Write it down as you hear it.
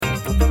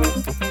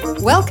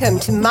Welcome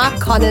to Mark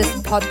Connor's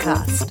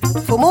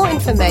podcast. For more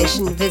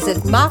information, visit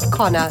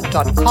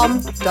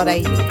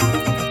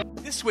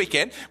markconnor.com.au. This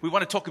weekend, we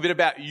want to talk a bit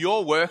about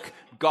your work,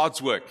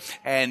 God's work.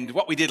 And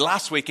what we did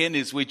last weekend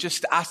is we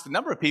just asked a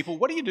number of people,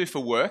 what do you do for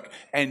work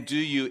and do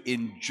you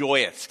enjoy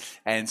it?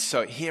 And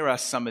so here are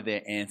some of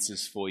their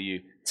answers for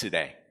you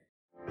today.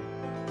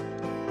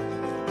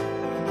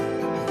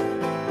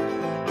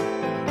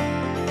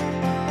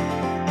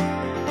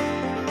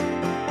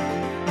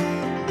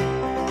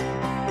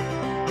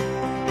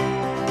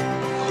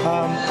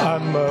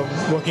 I'm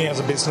working as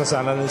a business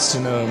analyst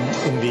in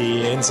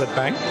the NZ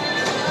Bank.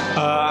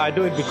 I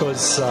do it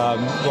because,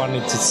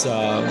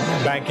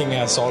 banking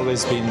has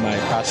always been my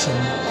passion,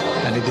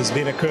 and it has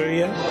been a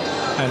career,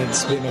 and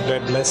it's been a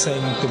great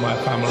blessing to my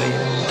family.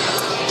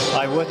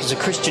 I work as a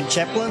Christian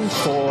chaplain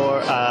for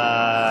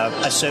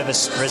a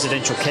service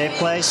residential care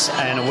place,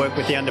 and I work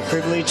with the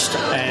underprivileged,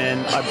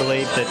 and I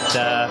believe that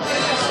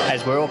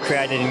as we're all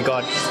created in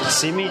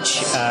God's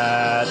image,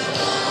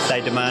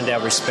 they demand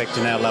our respect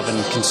and our love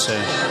and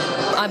concern.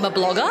 I'm a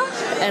blogger,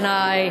 and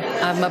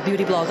I'm a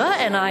beauty blogger,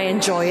 and I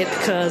enjoy it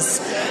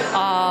because,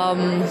 I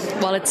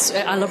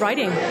love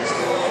writing.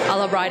 I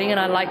love writing, and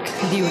I like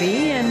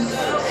beauty, and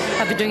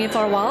I've been doing it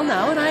for a while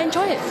now, and I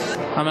enjoy it.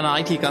 I'm an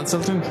IT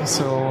consultant,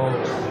 so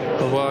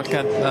I work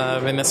at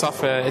in a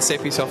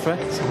SAP software,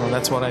 so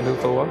that's what I do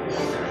for work.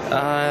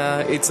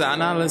 It's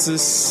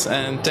analysis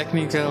and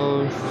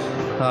technical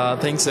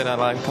things that I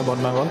like about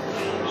my work.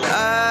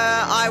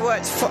 I've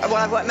worked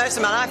most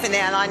of my life in the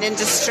airline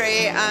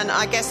industry, and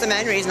I guess the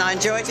main reason I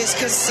enjoy it is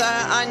because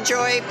I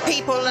enjoy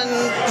people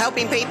and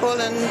helping people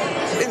and,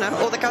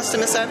 all the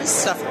customer service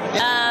stuff.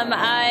 Yeah.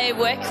 I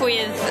work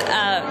with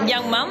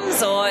young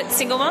mums or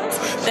single mums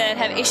that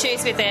have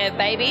issues with their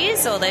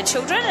babies or their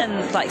children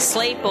and like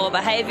sleep or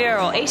behaviour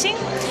or eating.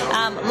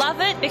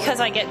 Love it because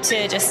I get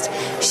to just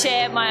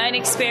share my own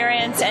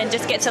experience and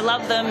just get to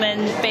love them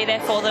and be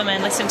there for them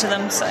and listen to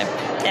them. So,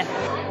 yeah.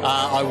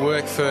 I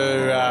work for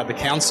the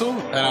council,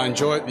 and I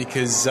enjoy it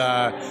because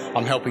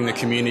I'm helping the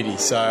community.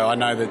 So I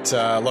know that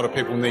a lot of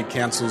people need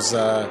council's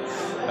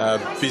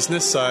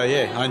business. So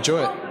yeah, I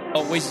enjoy it.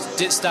 We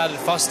started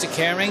foster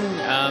caring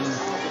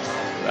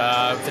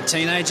for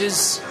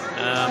teenagers,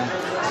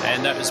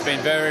 and that has been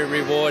very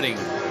rewarding.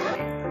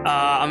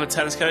 I'm a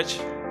tennis coach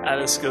at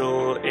a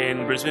school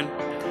in Brisbane,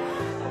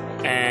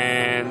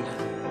 and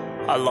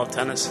I love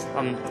tennis.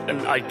 And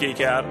I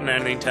geek out on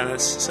anything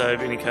tennis, so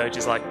being a coach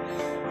is like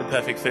the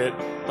perfect fit,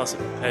 plus it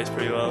pays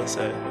pretty well.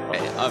 So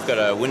I've got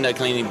a window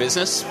cleaning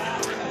business,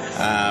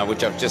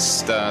 which I've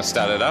just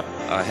started up.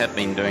 I have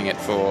been doing it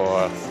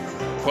for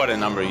quite a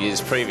number of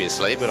years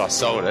previously, but I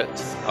sold it.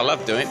 I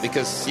love doing it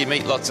because you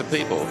meet lots of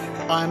people.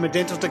 I'm a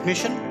dental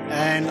technician,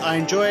 and I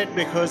enjoy it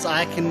because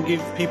I can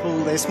give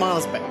people their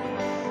smiles back.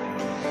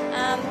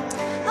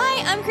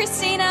 Hi, I'm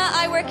Christina.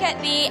 I work at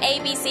the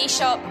ABC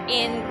shop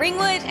in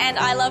Ringwood, and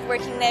I love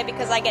working there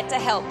because I get to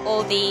help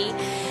all the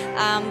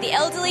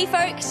elderly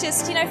folks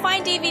just,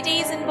 find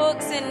DVDs and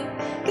books, and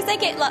because they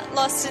get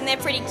lost and they're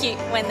pretty cute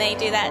when they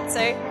do that. So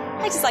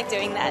I just like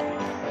doing that.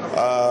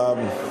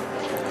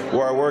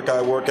 Where I work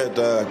at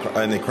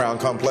in the Crown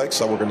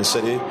Complex. I work in the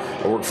city.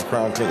 I work for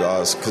Crown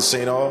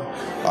Casino.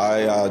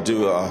 I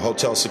do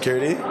hotel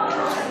security.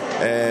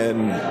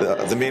 And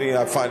the meaning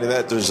I find in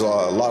that, there's a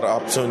lot of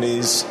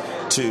opportunities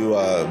to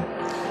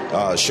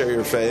share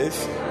your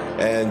faith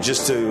and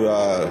just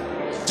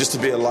to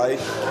be a light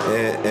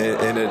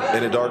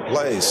in a dark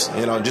place,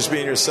 just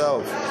being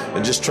yourself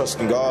and just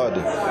trusting God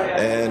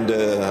and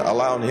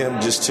allowing Him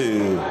just to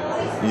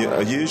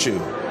use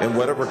you in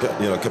whatever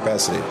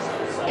capacity.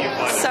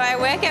 So I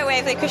work at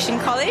Waverley Christian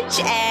College,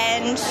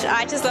 and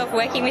I just love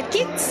working with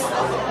kids.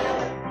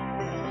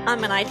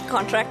 I'm an IT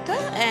contractor,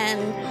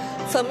 and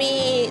for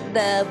me,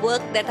 the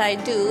work that I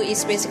do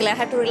is basically I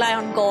have to rely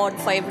on God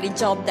for every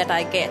job that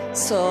I get.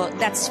 So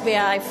that's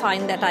where I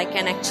find that I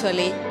can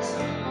actually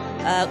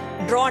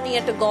draw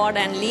near to God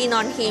and lean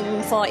on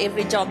Him for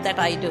every job that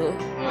I do.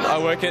 I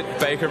work at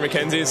Baker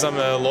McKenzie's. I'm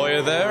a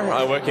lawyer there.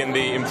 I work in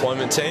the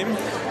employment team.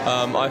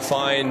 I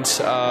find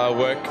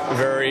work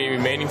very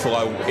meaningful.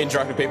 I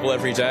interact with people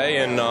every day,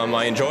 and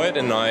I enjoy it,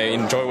 and I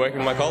enjoy working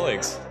with my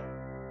colleagues.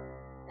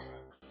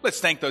 Let's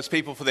thank those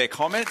people for their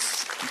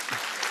comments.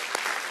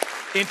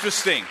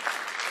 Interesting.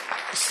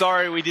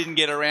 Sorry we didn't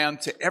get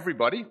around to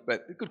everybody,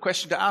 but a good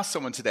question to ask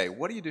someone today.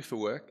 What do you do for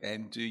work,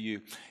 and do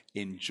you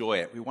enjoy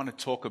it? We want to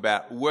talk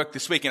about work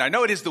this weekend. I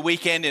know it is the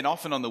weekend, and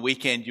often on the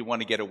weekend you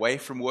want to get away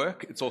from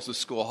work. It's also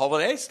school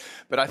holidays,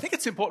 but I think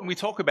it's important we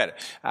talk about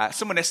it.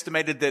 Someone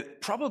estimated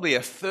that probably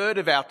a third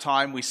of our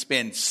time we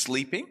spend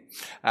sleeping,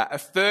 a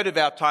third of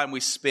our time we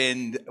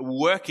spend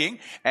working,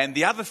 and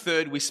the other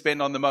third we spend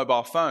on the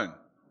mobile phone.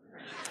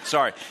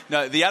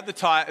 The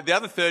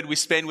other third we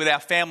spend with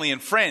our family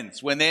and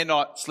friends when they're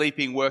not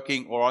sleeping,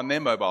 working, or on their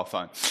mobile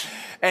phone.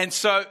 And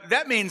so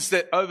that means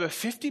that over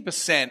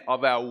 50%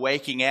 of our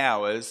waking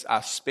hours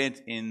are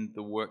spent in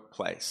the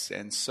workplace.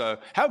 And so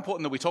how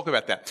important that we talk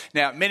about that.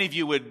 Now, many of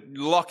you would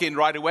lock in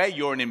right away.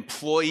 You're an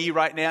employee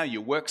right now.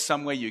 You work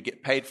somewhere. You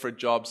get paid for a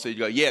job. So you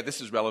go, yeah,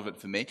 this is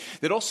relevant for me.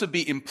 There'd also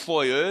be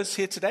employers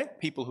here today,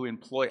 people who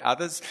employ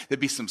others. There'd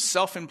be some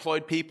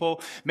self-employed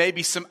people,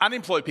 maybe some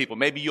unemployed people.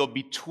 Maybe you're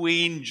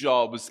between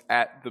jobs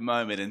at the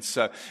moment. And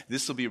so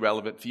this will be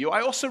relevant for you.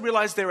 I also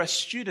realize there are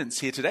students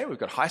here today. We've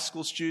got high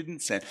school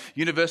students and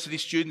university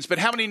students. But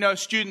how many know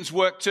students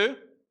work too?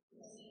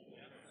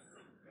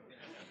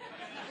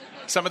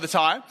 Some of the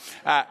time.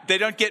 They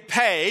don't get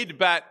paid,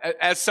 but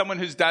as someone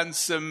who's done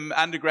some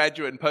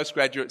undergraduate and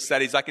postgraduate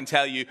studies, I can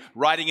tell you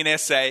writing an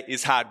essay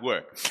is hard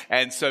work.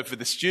 And so for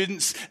the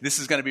students, this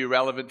is going to be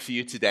relevant for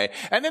you today.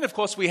 And then, of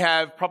course, we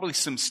have probably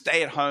some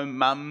stay-at-home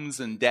mums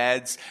and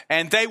dads,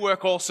 and they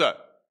work also.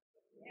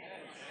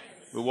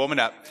 We're warming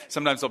up.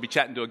 Sometimes I'll be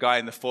chatting to a guy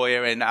in the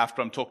foyer, and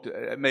after I'm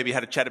maybe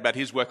had a chat about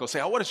his work, I'll say,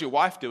 oh, what does your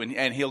wife do?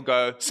 And he'll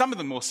go, some of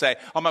them will say,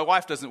 oh, my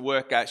wife doesn't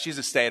work. She's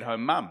a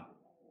stay-at-home mum.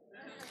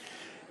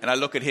 And I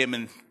look at him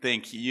and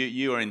think,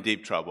 you are in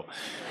deep trouble.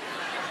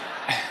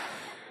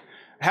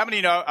 How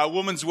many know a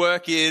woman's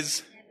work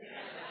is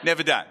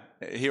never done?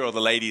 Here are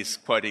the ladies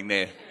quoting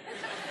there.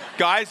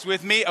 Guys,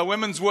 with me, a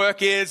woman's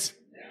work is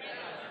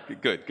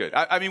good.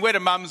 I mean, where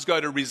do mums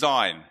go to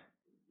resign?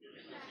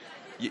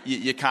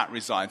 You can't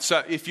resign.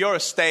 So if you're a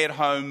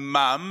stay-at-home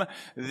mum,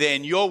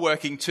 then you're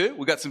working too.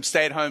 We've got some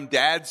stay-at-home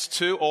dads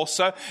too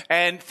also.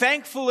 And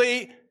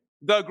thankfully,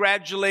 though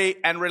gradually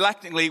and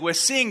reluctantly, we're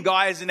seeing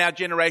guys in our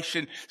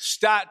generation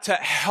start to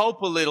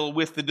help a little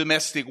with the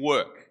domestic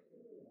work.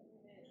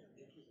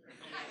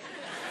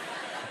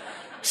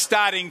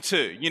 Starting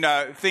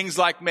to, things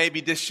like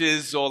maybe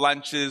dishes or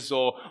lunches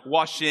or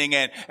washing.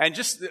 And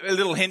just a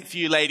little hint for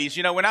you ladies,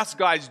 when us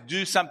guys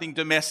do something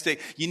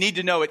domestic, you need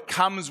to know it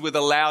comes with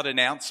a loud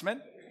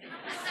announcement.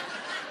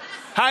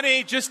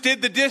 Honey, just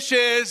did the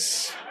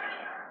dishes.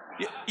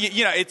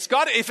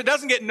 If it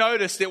doesn't get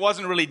noticed, it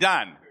wasn't really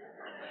done.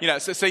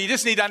 So you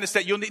just need to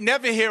understand, you'll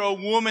never hear a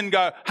woman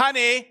go,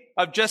 honey,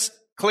 I've just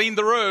cleaned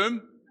the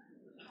room.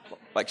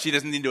 Like she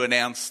doesn't need to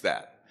announce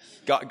that.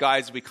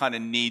 Guys, we kind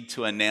of need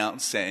to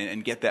announce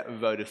and get that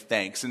vote of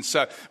thanks. And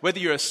so whether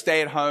you're a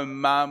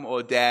stay-at-home mum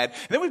or dad,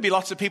 and there would be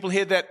lots of people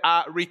here that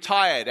are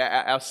retired,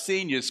 our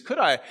seniors. Could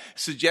I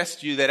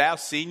suggest to you that our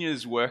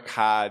seniors work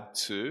hard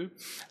too?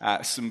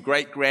 Some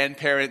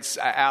great-grandparents,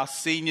 our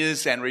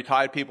seniors and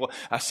retired people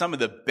are some of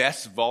the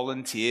best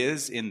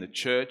volunteers in the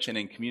church and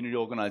in community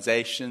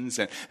organizations,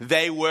 and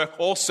they work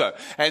also.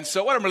 And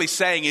so what I'm really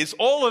saying is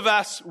all of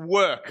us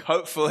work,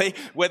 hopefully,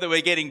 whether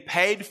we're getting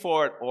paid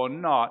for it or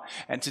not.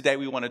 And today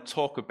we want to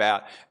talk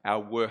about our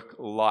work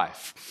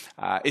life.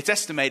 It's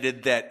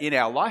estimated that in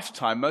our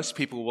lifetime, most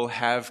people will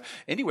have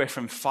anywhere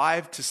from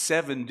 5 to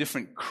 7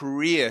 different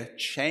career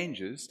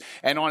changes,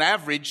 and on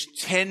average,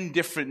 10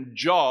 different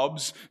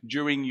jobs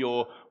during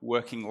your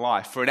working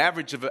life, for an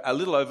average of a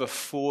little over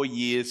 4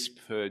 years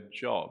per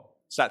job.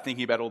 Start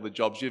thinking about all the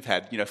jobs you've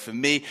had. For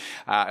me,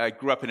 I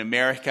grew up in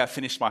America,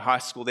 finished my high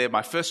school there.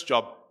 My first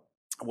job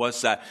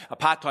was a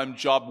part-time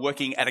job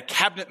working at a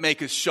cabinet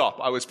maker's shop.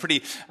 I was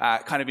pretty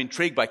kind of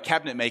intrigued by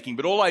cabinet making,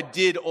 but all I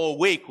did all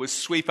week was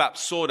sweep up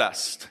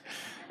sawdust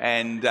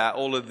and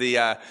all of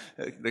the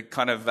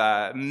kind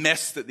of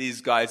mess that these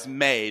guys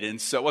made.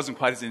 And so it wasn't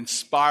quite as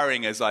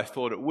inspiring as I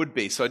thought it would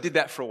be. So I did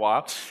that for a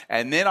while.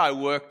 And then I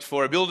worked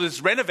for a builder's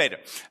renovator.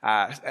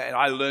 And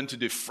I learned to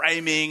do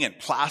framing and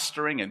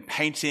plastering and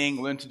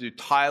painting, learned to do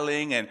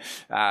tiling. And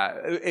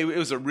it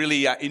was a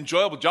really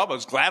enjoyable job. I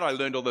was glad I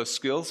learned all those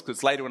skills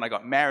because later when I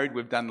got married,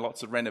 we've done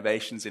lots of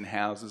renovations in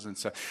houses. And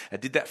so I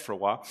did that for a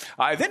while.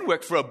 I then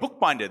worked for a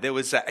bookbinder. There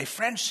was a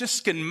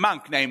Franciscan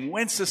monk named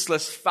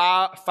Wenceslas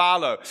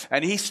Farlow.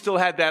 And he still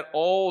had that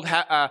old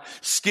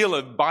skill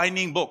of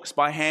binding books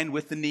by hand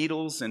with the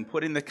needles and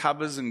putting the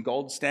covers and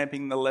gold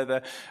stamping the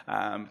leather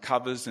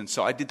covers. And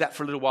so I did that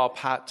for a little while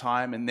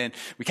part-time. And then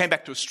we came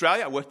back to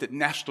Australia. I worked at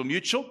National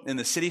Mutual in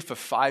the city for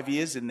 5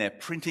 years in their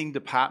printing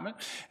department.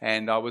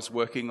 And I was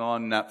working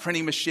on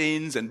printing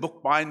machines and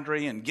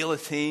bookbindery and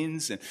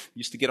guillotines. And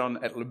used to get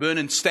on at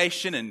Laburnan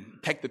Station and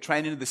take the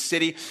train into the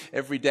city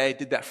every day.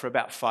 Did that for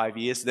about 5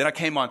 years. Then I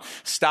came on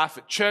staff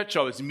at church.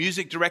 I was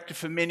music director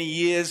for many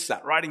years,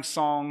 writing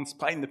songs,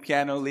 playing the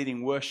piano,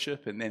 leading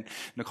worship. And then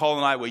Nicole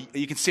and I were,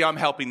 you can see I'm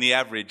helping the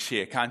average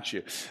here, can't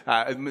you?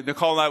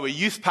 Nicole and I were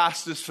youth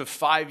pastors for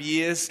 5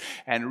 years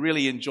and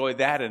really enjoyed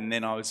that. And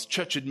then I was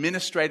church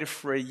administrator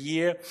for a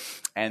year.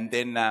 And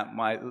then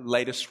my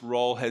latest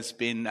role has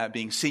been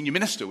being senior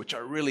minister, which I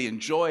really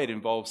enjoy. It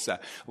involves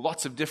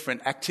lots of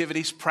different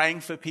activities,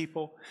 praying for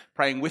people,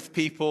 praying with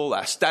people,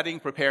 studying,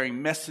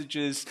 preparing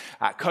messages,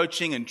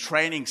 coaching and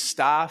training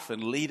staff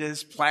and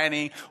leaders,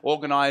 planning,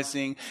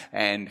 organizing,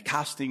 and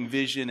casting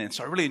vision. And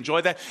so I really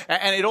enjoy that.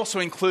 And it also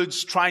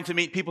includes trying to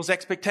meet people's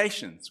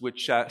expectations,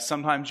 which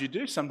sometimes you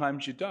do,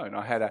 sometimes you don't.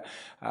 I had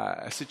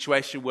a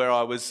situation where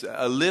I was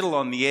a little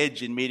on the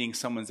edge in meeting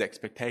someone's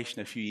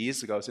expectation a few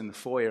years ago. I was in the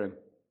foyer and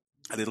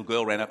a little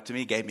girl ran up to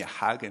me, gave me a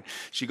hug, and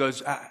she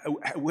goes,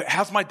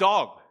 how's my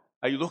dog?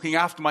 Are you looking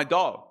after my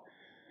dog?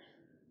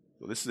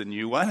 Well, this is a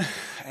new one.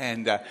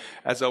 And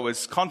as I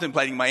was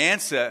contemplating my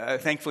answer,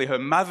 thankfully her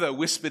mother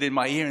whispered in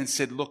my ear and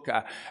said, look,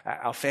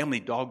 our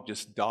family dog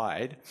just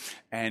died.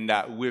 And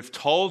we've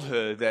told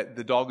her that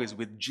the dog is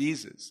with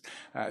Jesus.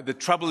 The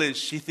trouble is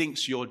she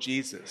thinks you're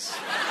Jesus.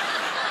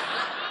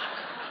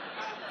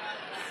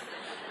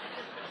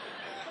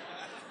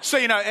 So,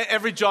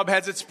 every job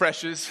has its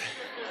pressures.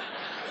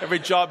 Every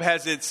job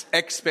has its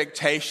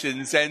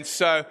expectations. And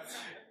so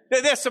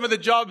there's some of the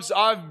jobs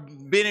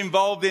I've been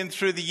involved in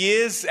through the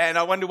years, and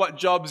I wonder what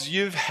jobs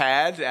you've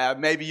had.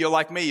 Maybe you're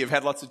like me, you've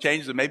had lots of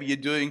changes, or maybe you're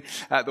doing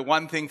the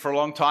one thing for a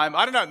long time.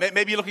 I don't know,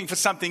 maybe you're looking for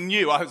something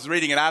new. I was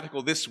reading an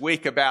article this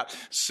week about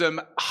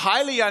some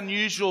highly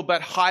unusual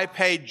but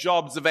high-paid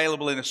jobs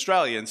available in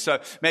Australia, and so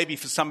maybe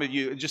for some of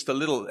you, just a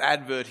little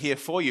advert here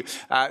for you.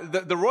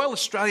 The Royal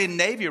Australian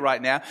Navy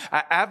right now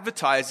are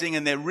advertising,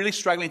 and they're really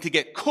struggling to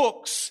get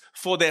cooks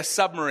for their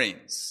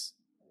submarines.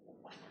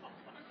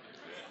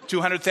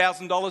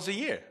 $200,000 a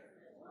year.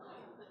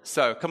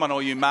 So come on,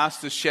 all you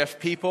master chef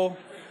people.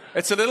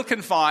 It's a little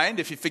confined.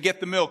 If you forget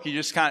the milk, you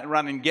just can't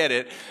run and get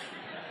it.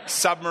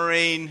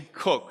 Submarine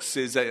cooks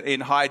is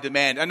in high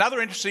demand. Another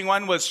interesting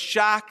one was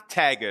shark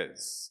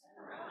taggers.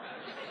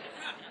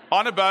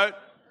 On a boat,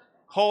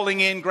 hauling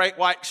in great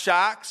white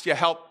sharks. You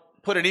help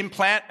put an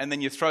implant and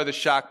then you throw the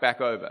shark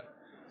back over.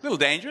 A little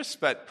dangerous,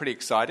 but pretty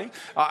exciting.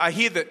 I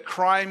hear that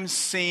crime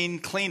scene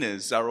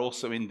cleaners are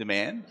also in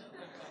demand.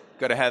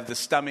 Got to have the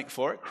stomach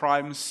for it.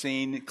 Crime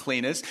scene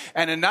cleaners.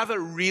 And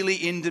another really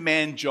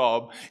in-demand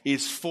job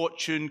is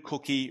fortune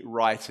cookie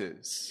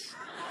writers.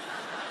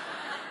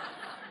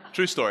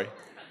 True story.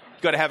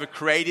 You've got to have a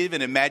creative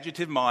and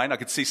imaginative mind. I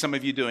could see some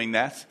of you doing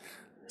that.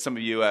 Some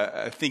of you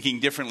are thinking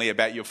differently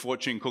about your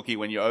fortune cookie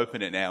when you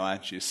open it now,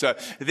 aren't you? So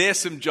there's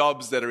some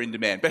jobs that are in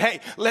demand. But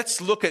hey,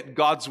 let's look at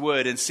God's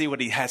word and see what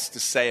he has to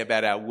say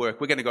about our work.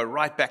 We're going to go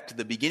right back to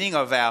the beginning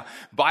of our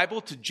Bible,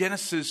 to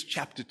Genesis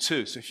chapter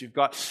 2. So if you've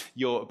got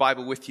your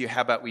Bible with you, how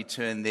about we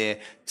turn there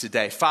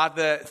today?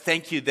 Father,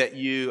 thank you that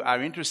you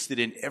are interested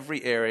in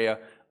every area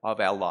of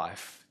our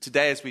life.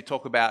 Today, as we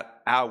talk about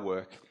our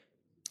work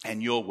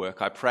and your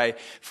work, I pray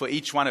for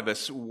each one of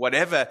us,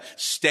 whatever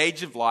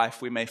stage of life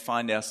we may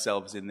find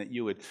ourselves in, that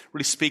you would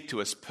really speak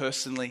to us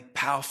personally,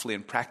 powerfully,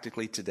 and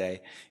practically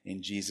today.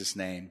 In Jesus'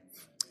 name,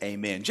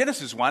 amen.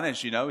 Genesis 1,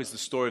 as you know, is the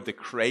story of the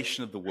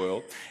creation of the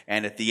world.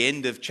 And at the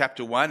end of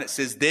chapter 1, it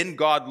says, "Then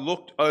God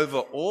looked over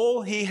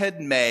all he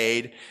had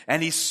made,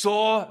 and he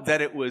saw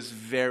that it was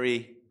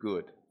very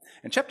good."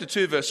 And chapter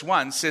 2, verse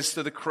 1 says,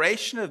 "So the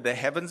creation of the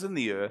heavens and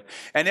the earth,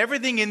 and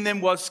everything in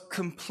them was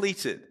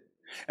completed.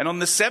 And on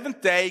the seventh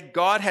day,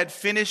 God had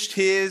finished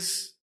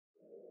his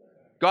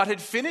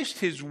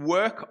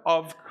work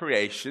of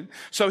creation.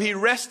 So he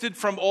rested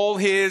from all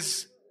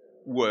his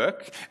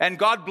work. And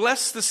God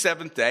blessed the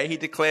seventh day. He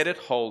declared it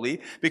holy,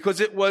 because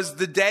it was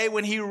the day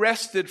when he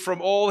rested from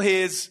all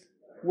his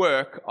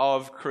work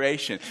of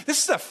creation."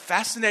 This is a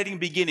fascinating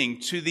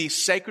beginning to the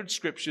sacred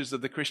scriptures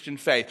of the Christian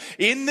faith.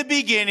 In the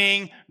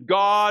beginning,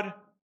 God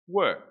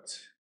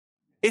worked.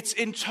 It's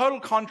in total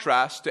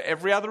contrast to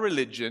every other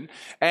religion,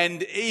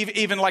 and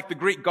even like the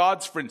Greek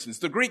gods, for instance.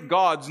 The Greek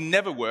gods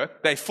never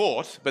worked. They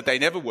fought, but they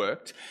never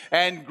worked.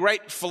 And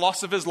great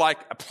philosophers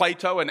like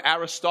Plato and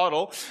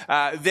Aristotle,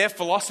 their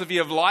philosophy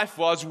of life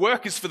was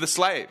work is for the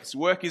slaves.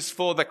 Work is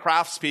for the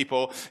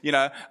craftspeople.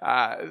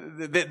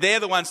 They're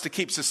the ones to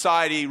keep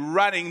society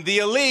running. The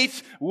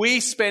elite, we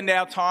spend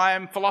our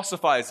time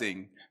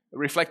philosophizing,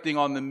 reflecting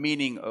on the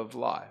meaning of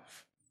life.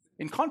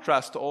 In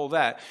contrast to all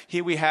that,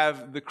 here we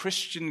have the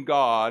Christian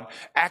God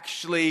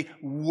actually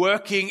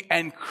working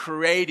and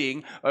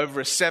creating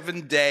over a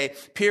 7-day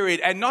period.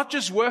 And not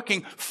just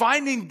working,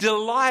 finding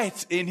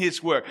delight in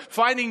his work,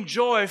 finding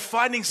joy,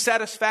 finding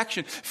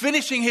satisfaction,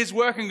 finishing his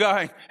work and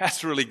going,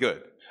 "That's really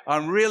good.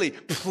 I'm really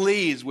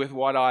pleased with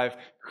what I've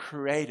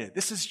created."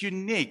 This is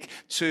unique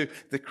to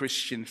the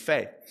Christian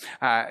faith.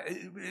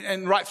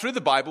 And right through the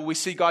Bible, we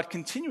see God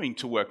continuing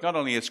to work, not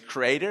only as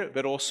creator,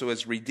 but also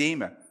as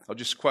redeemer. I'll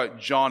just quote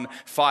John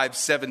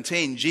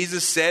 5:17.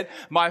 Jesus said,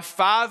 "My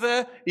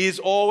Father is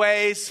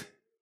always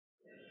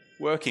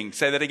working."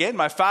 Say that again.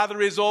 My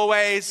Father is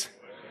always.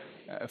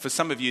 For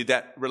some of you,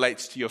 that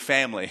relates to your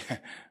family.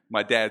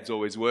 My dad's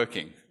always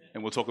working.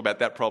 And we'll talk about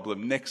that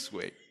problem next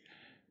week.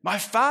 My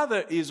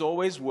Father is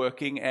always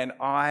working, and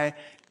I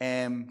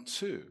am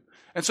too.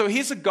 And so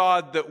here's a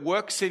God that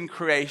works in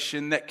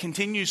creation, that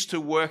continues to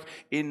work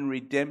in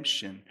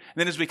redemption. And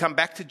then as we come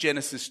back to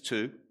Genesis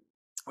 2,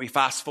 we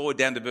fast forward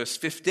down to verse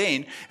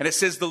 15, and it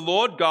says, "The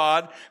Lord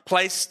God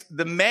placed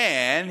the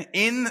man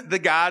in the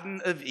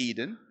Garden of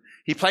Eden."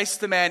 He placed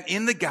the man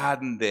in the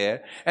garden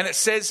there, and it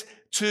says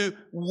to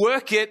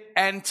work it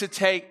and to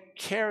take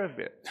care of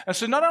it. And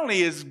so not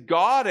only is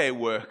God a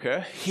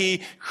worker,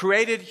 he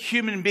created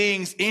human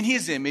beings in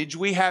his image.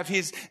 We have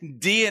his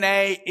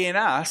DNA in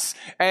us,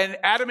 and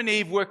Adam and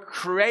Eve were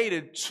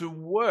created to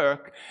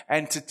work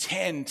and to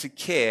tend to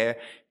care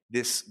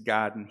this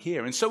garden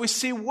here. And so we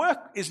see work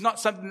is not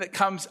something that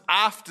comes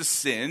after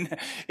sin.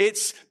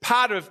 It's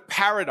part of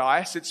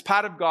paradise. It's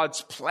part of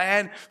God's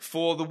plan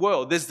for the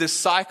world. There's this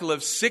cycle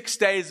of 6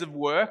 days of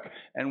work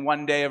and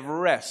 1 day of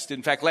rest.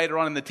 In fact, later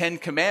on in the 10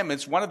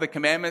 Commandments, one of the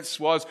commandments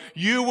was,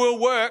 you will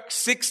work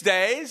 6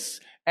 days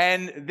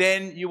and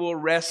then you will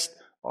rest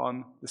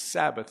on the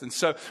Sabbath. And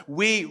so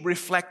we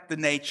reflect the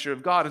nature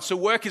of God. And so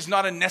work is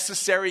not a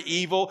necessary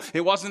evil.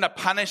 It wasn't a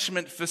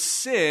punishment for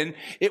sin.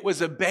 It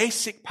was a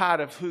basic part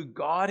of who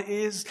God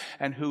is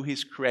and who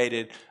He's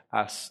created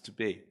us to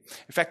be.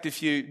 In fact,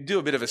 if you do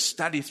a bit of a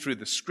study through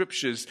the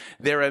scriptures,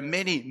 there are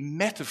many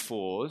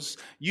metaphors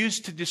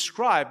used to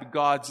describe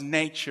God's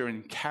nature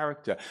and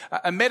character.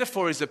 A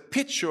metaphor is a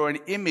picture or an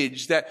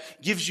image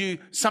that gives you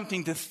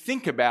something to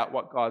think about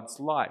what God's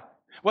like.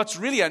 What's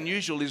really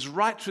unusual is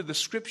right through the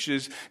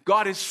scriptures,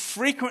 God is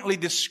frequently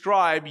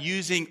described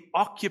using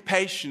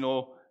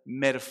occupational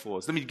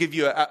metaphors. Let me give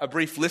you a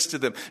brief list of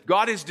them.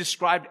 God is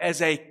described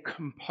as a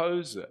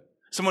composer,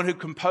 someone who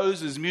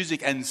composes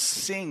music and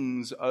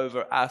sings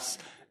over us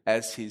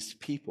as His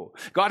people.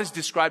 God is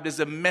described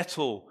as a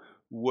metal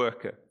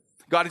worker.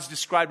 God is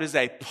described as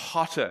a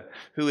potter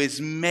who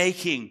is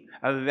making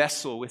a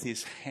vessel with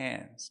his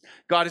hands.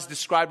 God is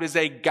described as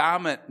a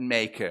garment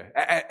maker,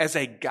 as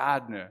a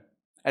gardener,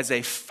 as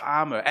a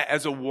farmer,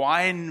 as a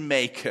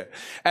winemaker,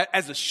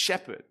 as a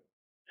shepherd,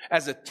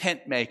 as a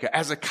tent maker,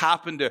 as a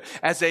carpenter,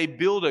 as a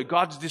builder.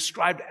 God's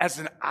described as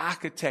an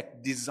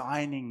architect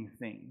designing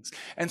things.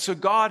 And so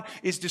God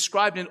is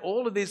described in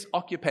all of these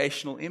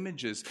occupational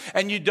images.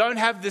 And you don't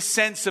have this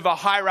sense of a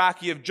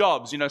hierarchy of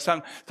jobs. You know,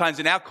 sometimes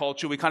in our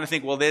culture, we kind of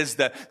think, well, there's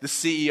the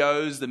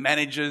CEOs, the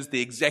managers, the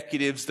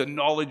executives, the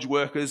knowledge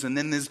workers, and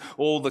then there's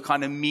all the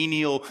kind of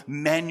menial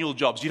manual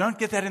jobs. You don't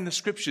get that in the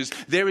scriptures.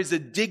 There is a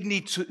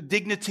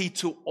dignity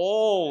to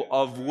all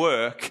of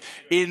work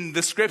in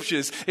the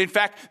scriptures. In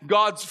fact,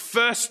 God's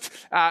first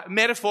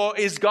metaphor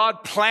is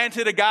God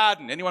planted a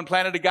garden. Anyone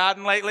planted a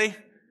garden lately?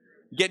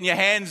 Getting your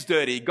hands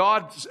dirty.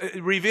 God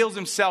reveals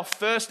Himself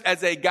first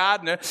as a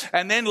gardener,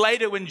 and then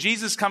later when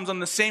Jesus comes on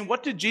the scene,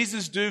 what did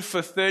Jesus do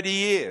for 30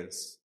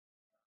 years?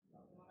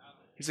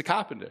 He's a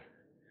carpenter,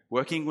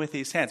 working with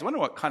His hands. I wonder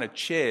what kind of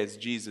chairs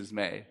Jesus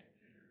made.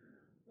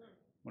 I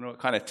wonder what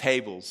kind of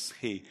tables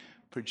He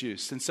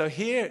produced. And so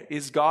here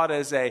is God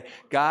as a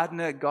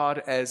gardener,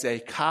 God as a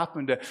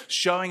carpenter,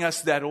 showing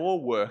us that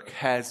all work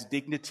has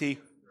dignity,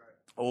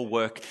 all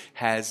work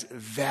has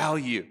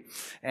value.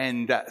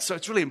 And so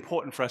it's really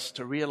important for us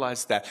to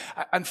realize that.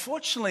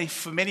 Unfortunately,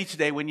 for many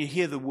today, when you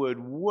hear the word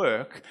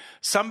work,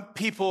 some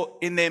people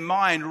in their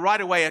mind right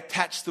away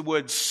attach the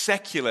word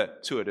secular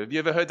to it. Have you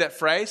ever heard that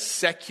phrase,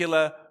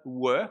 secular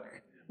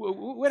work?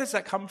 Where does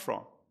that come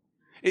from?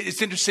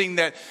 It's interesting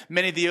that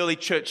many of the early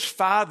church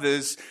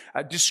fathers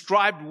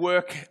described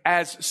work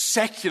as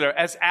secular,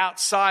 as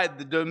outside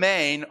the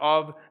domain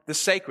of the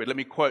sacred. Let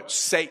me quote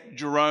St.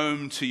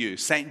 Jerome to you.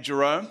 St.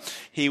 Jerome,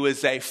 he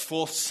was a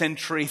 4th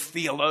century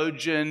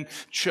theologian,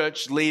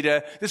 church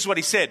leader. This is what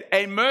he said: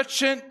 a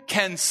merchant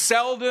can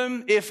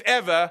seldom, if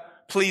ever,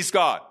 please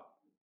God.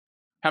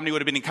 How many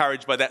would have been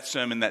encouraged by that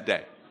sermon that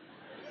day?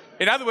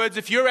 In other words,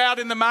 if you're out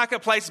in the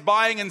marketplace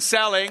buying and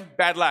selling,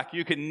 bad luck.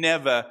 You can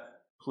never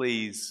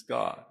please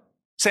God.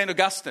 St.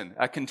 Augustine,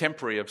 a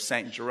contemporary of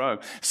St. Jerome,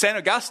 St.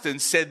 Augustine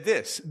said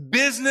this: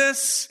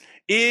 business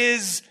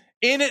is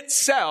in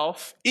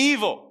itself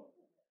evil.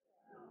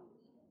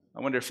 I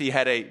wonder if he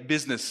had a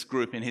business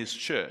group in his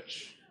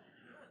church.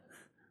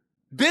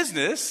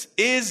 Business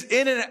is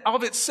in and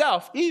of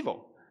itself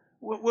evil.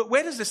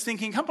 Where does this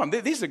thinking come from?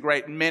 These are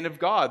great men of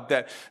God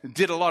that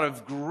did a lot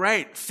of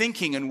great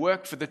thinking and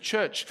work for the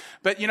church.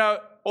 But, you know,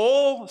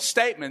 all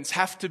statements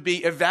have to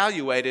be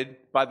evaluated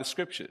by the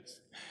scriptures.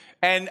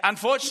 And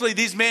unfortunately,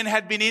 these men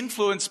had been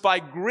influenced by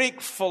Greek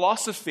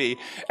philosophy.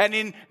 And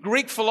in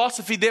Greek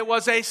philosophy, there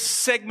was a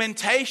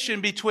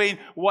segmentation between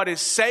what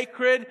is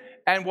sacred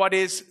and what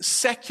is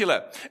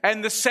secular.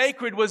 And the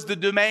sacred was the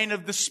domain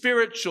of the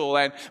spiritual.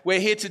 And we're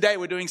here today,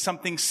 we're doing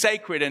something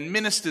sacred, and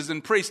ministers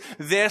and priests,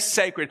 they're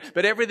sacred.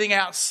 But everything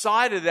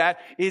outside of that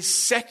is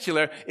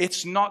secular.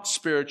 It's not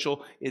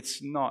spiritual.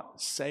 It's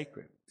not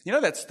sacred. You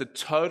know, that's the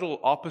total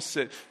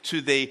opposite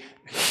to the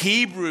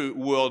Hebrew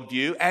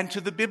worldview and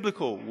to the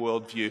biblical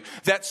worldview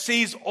that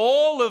sees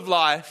all of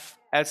life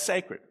as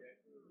sacred.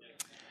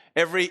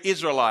 Every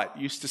Israelite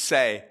used to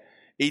say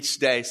each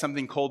day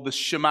something called the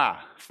Shema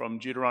from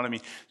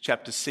Deuteronomy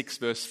chapter 6,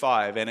 verse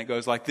 5. And it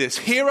goes like this: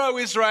 Hear, O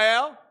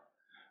Israel,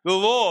 the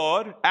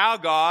Lord, our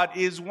God,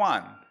 is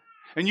one.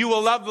 And you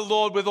will love the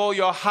Lord with all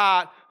your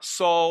heart,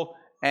 soul,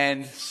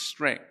 and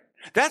strength.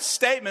 That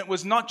statement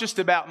was not just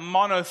about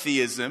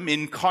monotheism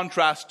in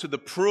contrast to the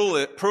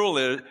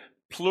pluralism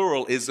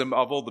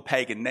of all the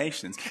pagan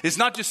nations. It's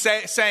not just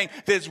saying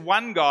there's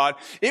one God.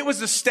 It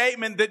was a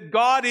statement that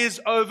God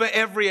is over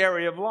every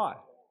area of life.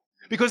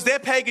 Because their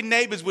pagan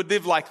neighbors would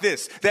live like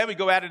this. They would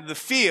go out into the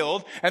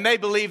field and they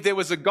believed there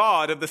was a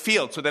god of the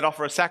field. So they'd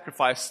offer a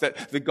sacrifice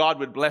that the god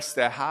would bless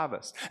their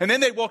harvest. And then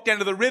they'd walk down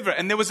to the river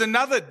and there was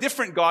another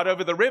different god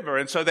over the river.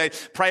 And so they'd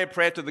pray a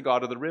prayer to the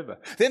god of the river.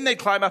 Then they'd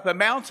climb up a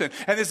mountain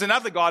and there's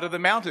another god of the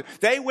mountain.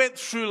 They went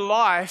through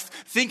life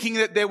thinking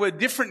that there were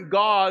different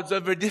gods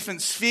over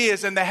different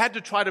spheres and they had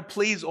to try to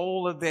please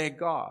all of their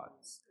gods.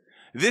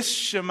 This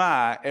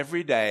Shema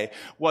every day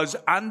was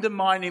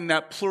undermining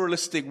that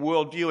pluralistic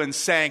worldview and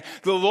saying,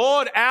 the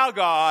Lord our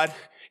God,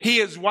 He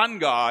is one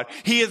God.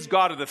 He is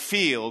God of the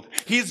field.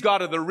 He is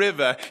God of the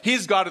river. He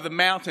is God of the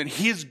mountain.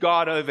 He is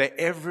God over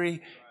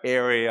every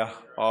area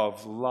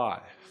of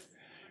life.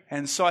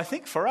 And so I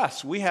think for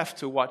us, we have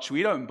to watch.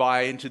 We don't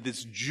buy into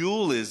this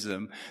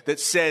dualism that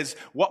says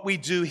what we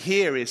do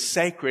here is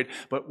sacred,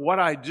 but what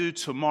I do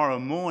tomorrow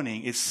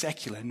morning is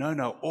secular.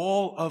 No,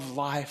 all of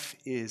life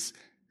is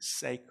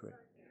sacred.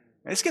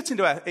 And this gets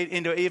into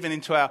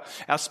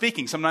our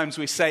speaking. Sometimes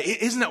we say,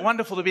 isn't it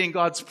wonderful to be in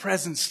God's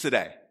presence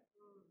today?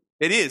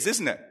 It is,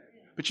 isn't it?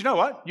 But you know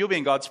what? You'll be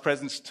in God's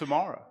presence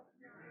tomorrow.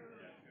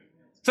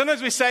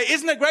 Sometimes we say,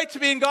 isn't it great to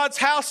be in God's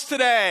house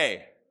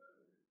today?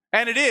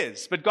 And it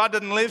is, but God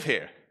doesn't live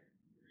here.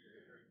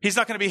 He's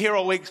not going to be here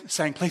all week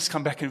saying, please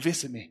come back and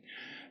visit me.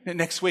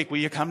 Next week, will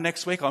you come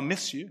next week? I'll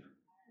miss you.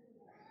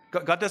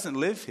 God doesn't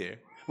live here.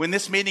 When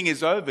this meeting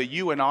is over,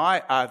 you and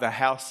I are the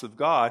house of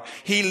God.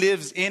 He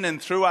lives in and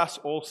through us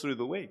all through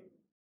the week.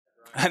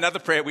 Another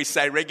prayer we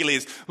say regularly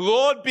is,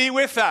 Lord, be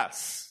with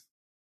us.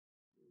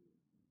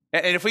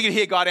 And if we could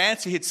hear God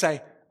answer, He'd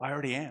say, I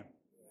already am.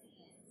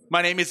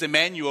 My name is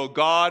Emmanuel,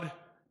 God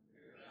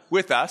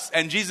with us.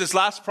 And Jesus'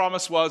 last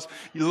promise was,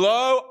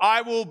 lo,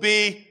 I will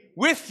be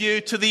with you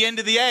to the end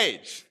of the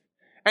age.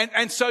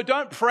 And so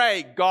don't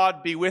pray,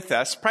 God be with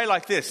us. Pray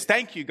like this,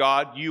 thank you,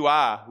 God, you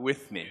are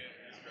with me.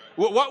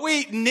 What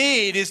we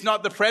need is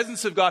not the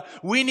presence of God.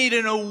 We need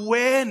an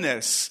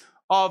awareness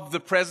of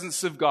the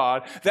presence of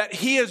God, that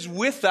He is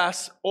with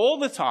us all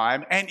the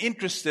time and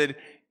interested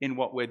in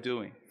what we're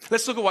doing.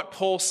 Let's look at what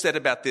Paul said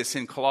about this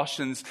in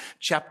Colossians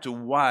chapter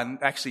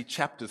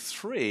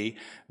 3,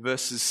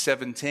 verses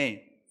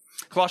 17.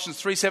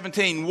 Colossians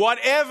 3:17,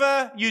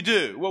 whatever you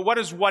do. Well, what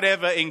does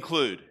whatever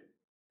include?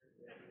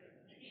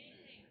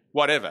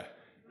 Whatever.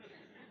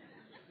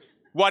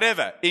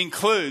 Whatever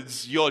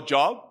includes your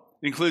job.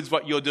 It includes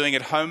what you're doing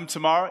at home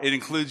tomorrow. It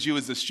includes you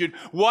as a student.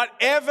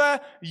 Whatever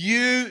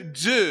you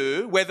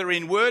do, whether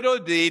in word or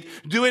deed,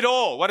 do it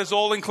all. What does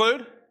all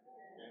include?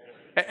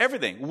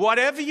 Everything.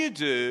 Whatever you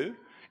do,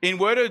 in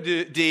word or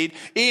deed,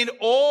 in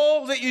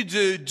all that you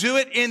do, do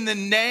it in the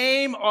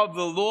name of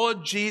the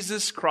Lord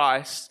Jesus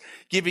Christ,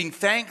 giving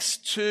thanks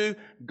to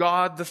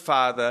God the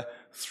Father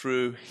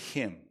through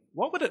Him.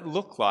 What would it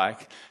look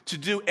like to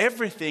do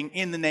everything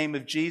in the name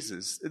of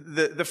Jesus?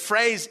 The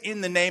phrase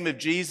in the name of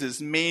Jesus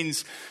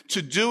means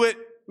to do it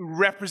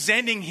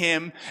representing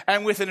Him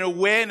and with an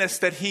awareness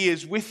that He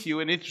is with you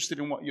and interested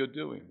in what you're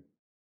doing.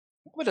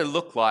 What would it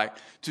look like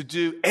to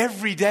do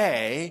every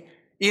day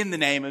in the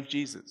name of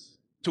Jesus?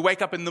 To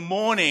wake up in the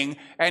morning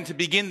and to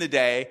begin the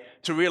day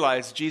to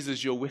realize,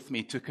 Jesus, you're with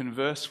me, to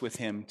converse with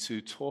Him, to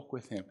talk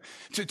with Him,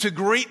 to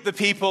greet the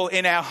people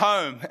in our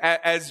home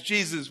as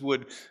Jesus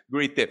would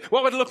greet them.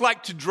 What would it look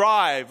like to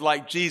drive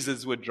like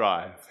Jesus would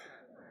drive?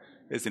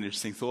 There's an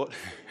interesting thought.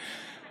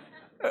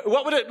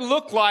 What would it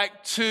look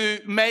like to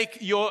make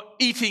your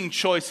eating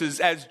choices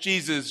as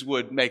Jesus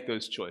would make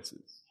those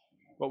choices?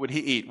 What would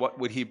He eat? What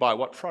would He buy?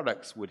 What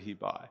products would He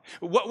buy?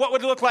 What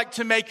would it look like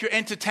to make your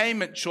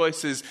entertainment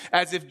choices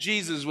as if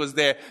Jesus was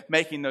there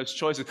making those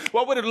choices?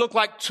 What would it look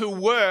like to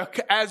work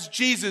as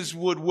Jesus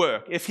would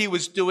work if He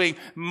was doing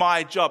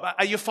my job?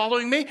 Are you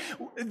following me?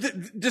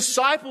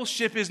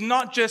 Discipleship is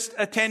not just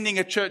attending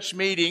a church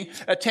meeting,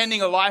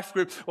 attending a life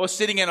group, or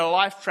sitting in a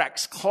Life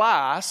Tracks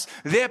class.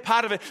 They're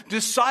part of it.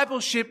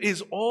 Discipleship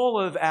is all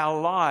of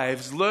our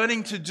lives,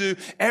 learning to do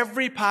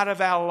every part of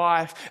our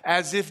life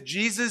as if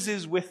Jesus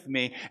is with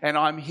me and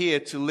I'm here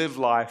to live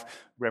life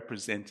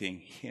representing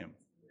Him.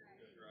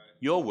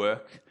 Your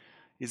work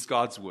is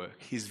God's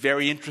work. He's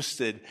very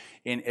interested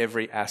in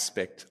every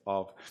aspect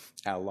of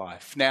our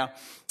life. Now,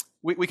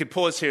 we could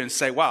pause here and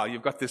say, wow,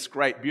 you've got this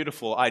great,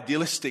 beautiful,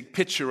 idealistic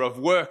picture of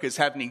work as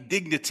having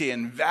dignity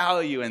and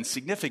value and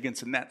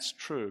significance, and that's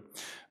true.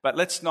 But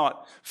let's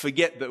not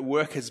forget that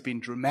work has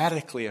been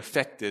dramatically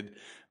affected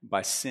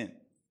by sin.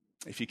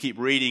 If you keep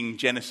reading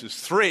Genesis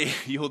 3,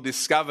 you'll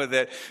discover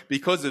that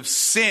because of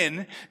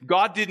sin,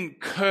 God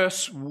didn't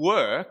curse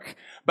work,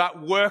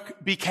 but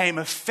work became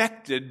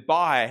affected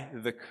by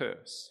the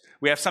curse.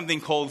 We have something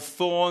called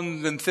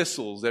thorns and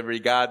thistles. Every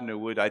gardener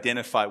would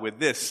identify with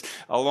this.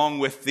 Along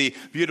with the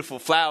beautiful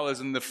flowers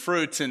and the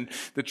fruit and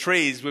the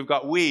trees, we've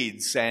got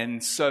weeds.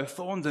 And so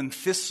thorns and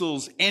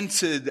thistles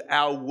entered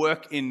our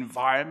work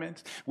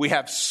environment. We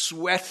have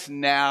sweat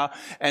now.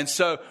 And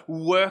so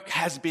work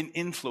has been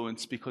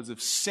influenced because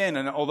of sin.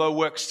 And although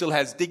work still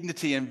has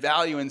dignity and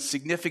value and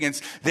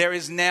significance, there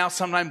is now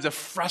sometimes a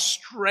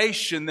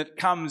frustration that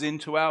comes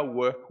into our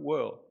work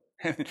world.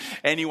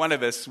 Any one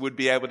of us would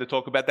be able to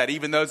talk about that.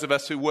 Even those of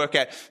us who work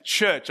at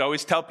church. I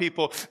always tell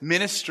people,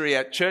 ministry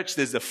at church,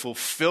 there's a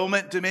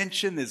fulfillment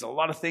dimension. There's a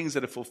lot of things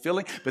that are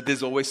fulfilling, but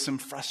there's always some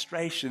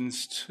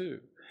frustrations too.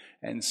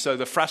 And so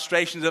the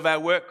frustrations of our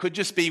work could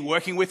just be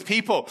working with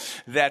people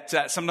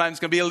that sometimes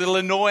can be a little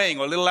annoying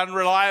or a little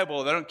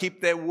unreliable. They don't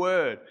keep their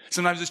word.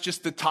 Sometimes it's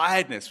just the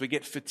tiredness. We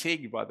get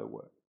fatigued by the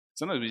work.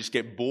 Sometimes we just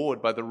get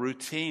bored by the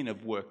routine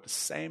of work, the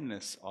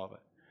sameness of it.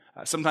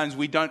 Sometimes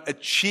we don't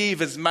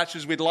achieve as much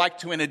as we'd like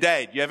to in a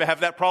day. Do you ever have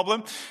that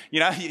problem?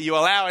 You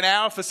allow an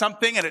hour for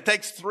something and it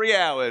takes 3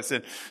 hours.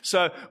 And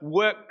so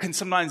work can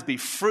sometimes be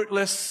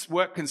fruitless.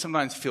 Work can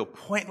sometimes feel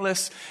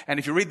pointless. And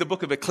if you read the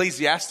book of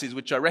Ecclesiastes,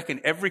 which I reckon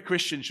every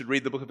Christian should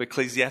read the book of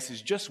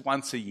Ecclesiastes just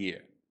once a year.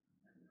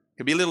 It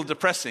can be a little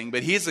depressing,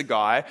 but here's a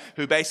guy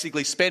who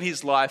basically spent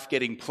his life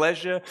getting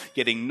pleasure,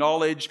 getting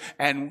knowledge,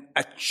 and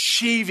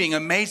achieving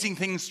amazing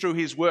things through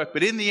his work.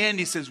 But in the end,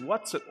 he says,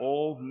 what's it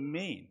all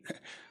mean?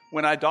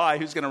 When I die,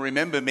 who's going to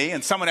remember me?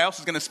 And someone else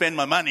is going to spend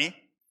my money.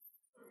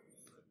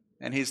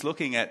 And he's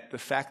looking at the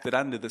fact that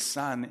under the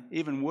sun,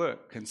 even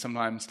work can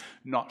sometimes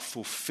not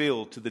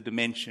fulfill to the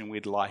dimension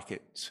we'd like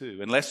it to,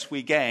 unless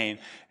we gain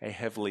a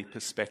heavenly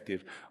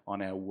perspective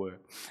on our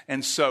work.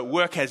 And so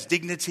work has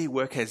dignity,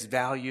 work has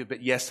value,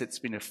 but yes, it's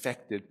been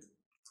affected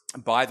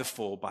by the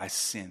fall, by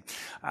sin.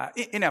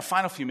 In our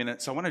final few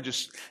minutes, I want to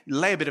just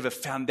lay a bit of a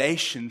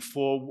foundation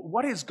for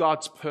what is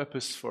God's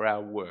purpose for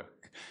our work.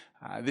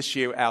 This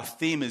year, our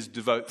theme is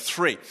Devote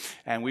 3,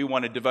 and we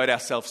want to devote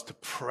ourselves to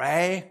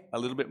pray a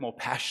little bit more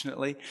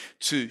passionately,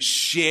 to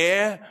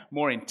share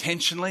more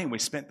intentionally, and we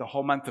spent the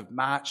whole month of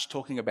March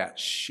talking about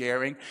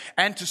sharing,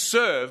 and to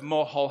serve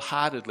more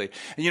wholeheartedly.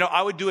 And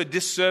I would do a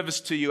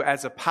disservice to you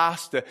as a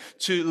pastor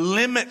to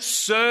limit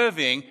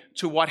serving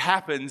to what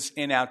happens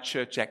in our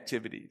church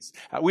activities.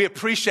 We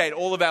appreciate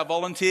all of our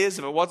volunteers.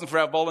 If it wasn't for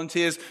our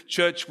volunteers,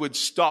 church would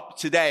stop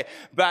today.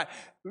 But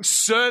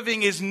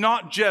serving is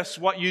not just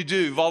what you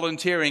do,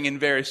 volunteering in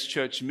various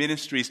church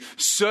ministries.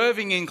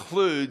 Serving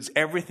includes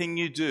everything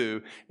you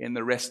do in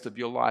the rest of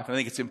your life. I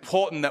think it's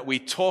important that we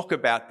talk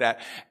about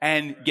that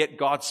and get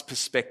God's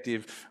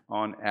perspective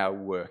on our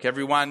work.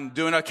 Everyone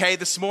doing okay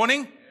this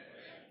morning?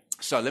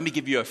 So let me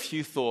give you a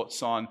few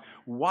thoughts on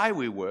why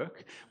we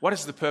work, what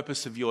is the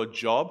purpose of your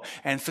job,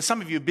 and for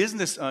some of you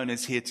business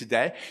owners here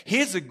today,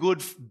 here's a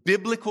good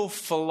biblical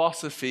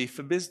philosophy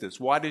for business.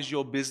 Why does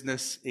your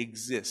business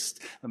exist?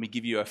 Let me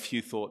give you a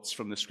few thoughts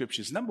from the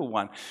scriptures. Number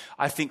one,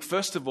 I think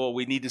first of all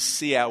we need to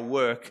see our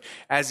work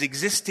as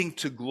existing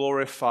to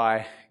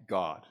glorify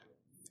God.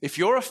 If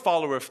you're a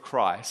follower of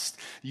Christ,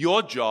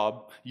 your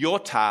job, your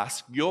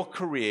task, your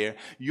career,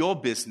 your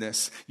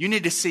business, you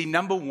need to see,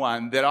 number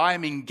one, that I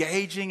am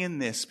engaging in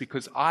this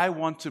because I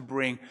want to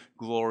bring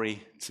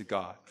glory to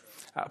God.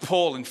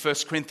 Paul in 1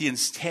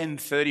 Corinthians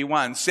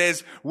 10:31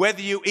 says,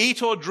 whether you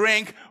eat or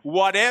drink,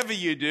 whatever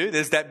you do,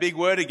 there's that big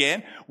word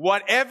again,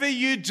 whatever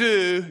you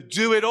do,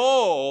 do it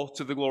all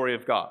to the glory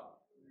of God.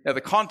 Now, the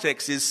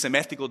context is some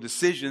ethical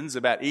decisions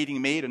about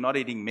eating meat or not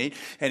eating meat.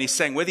 And he's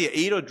saying whether you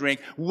eat or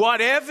drink,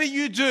 whatever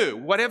you do,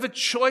 whatever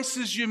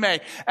choices you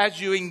make,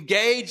 as you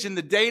engage in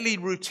the daily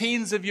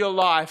routines of your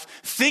life,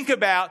 think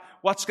about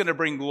what's going to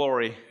bring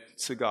glory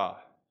to God.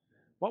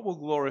 What will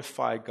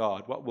glorify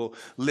God? What will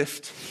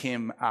lift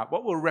him up?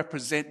 What will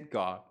represent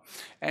God?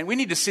 And we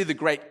need to see the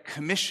Great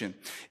Commission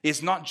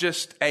is not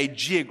just a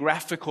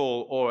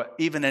geographical or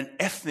even an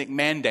ethnic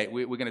mandate.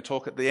 We're going to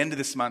talk at the end of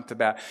this month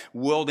about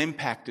world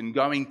impact and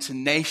going to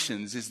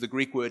nations is the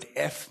Greek word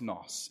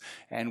ethnos.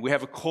 And we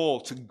have a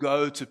call to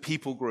go to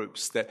people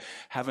groups that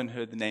haven't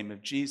heard the name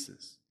of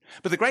Jesus.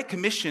 But the Great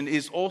Commission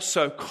is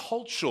also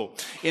cultural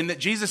in that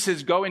Jesus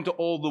says, go into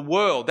all the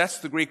world. That's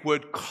the Greek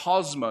word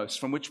cosmos,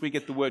 from which we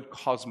get the word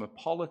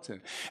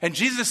cosmopolitan. And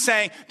Jesus is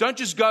saying, don't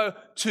just go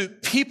to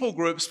people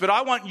groups, but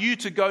I want you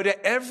to go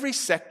to every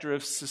sector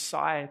of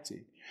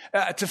society.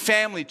 To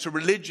family, to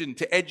religion,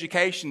 to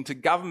education, to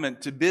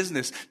government, to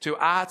business, to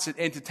arts and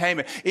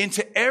entertainment.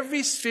 Into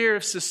every sphere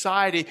of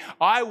society,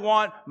 I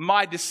want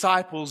my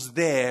disciples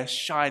there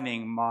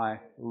shining my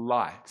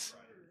light.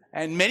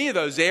 And many of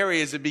those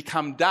areas have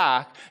become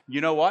dark. You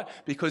know what?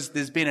 Because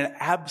there's been an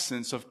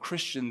absence of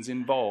Christians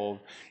involved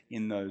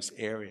in those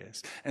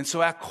areas. And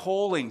so our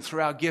calling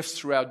through our gifts,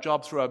 through our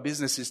job, through our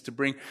business is to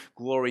bring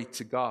glory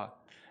to God.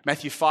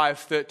 Matthew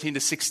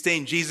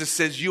 5:13-16, Jesus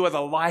says, you are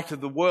the light of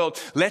the world.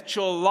 Let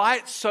your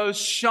light so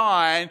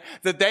shine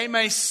that they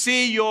may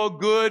see your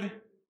good.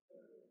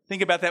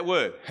 Think about that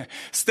word.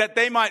 So that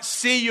they might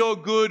see your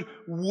good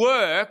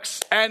works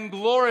and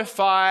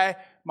glorify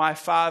my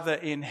Father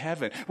in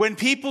heaven. When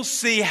people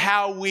see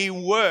how we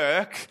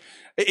work,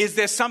 is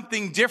there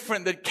something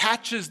different that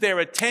catches their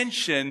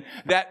attention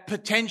that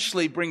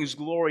potentially brings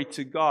glory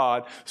to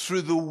God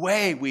through the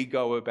way we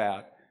go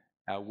about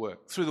our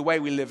work, through the way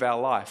we live our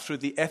life, through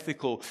the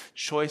ethical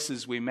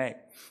choices we make?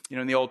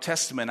 In the Old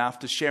Testament,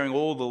 after sharing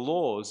all the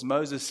laws,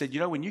 Moses said,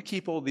 when you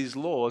keep all these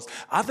laws,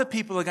 other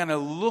people are going to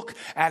look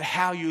at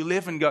how you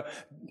live and go,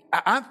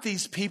 Aren't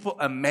these people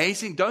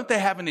amazing? Don't they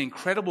have an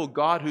incredible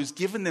God who's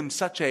given them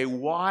such a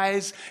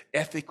wise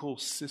ethical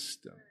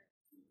system?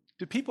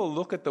 Do people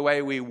look at the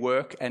way we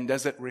work and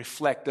does it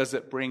reflect, does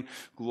it bring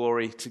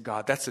glory to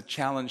God? That's a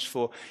challenge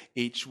for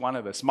each one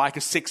of us.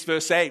 Micah 6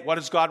 verse 8, what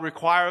does God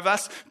require of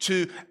us?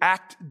 To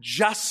act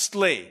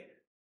justly.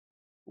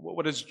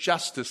 What does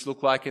justice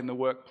look like in the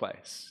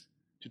workplace?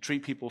 To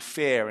treat people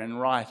fair and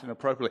right and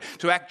appropriately.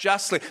 To act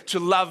justly, to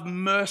love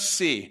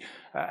mercy.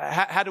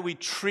 How do we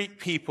treat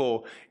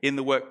people in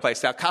the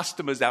workplace? Our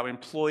customers, our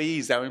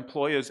employees, our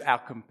employers, our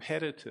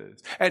competitors.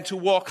 And to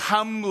walk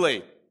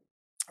humbly,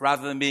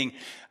 rather than being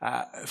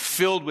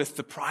filled with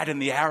the pride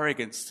and the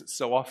arrogance that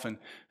so often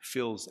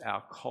fills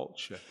our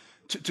culture.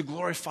 To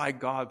glorify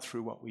God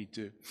through what we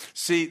do.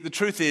 See, the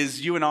truth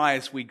is, you and I,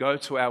 as we go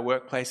to our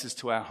workplaces,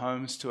 to our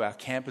homes, to our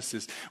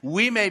campuses,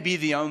 we may be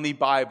the only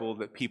Bible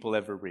that people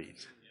ever read.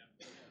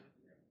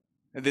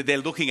 They're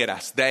looking at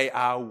us. They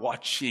are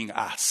watching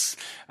us.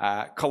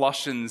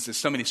 Colossians, there's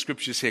so many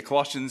scriptures here.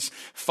 Colossians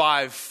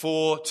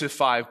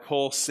 5:4-5,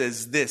 Paul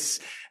says this.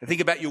 Think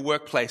about your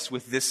workplace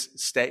with this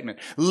statement.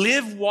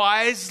 Live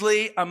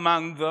wisely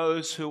among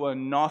those who are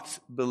not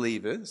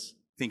believers.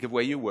 Think of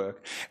where you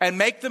work. And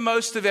make the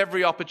most of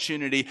every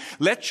opportunity.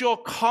 Let your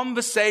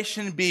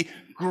conversation be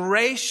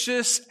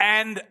gracious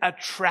and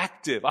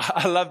attractive.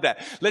 I love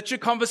that. Let your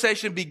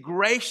conversation be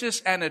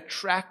gracious and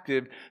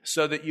attractive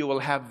so that you will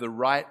have the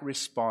right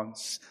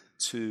response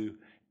to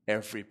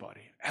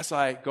everybody. As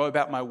I go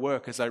about my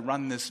work, as I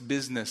run this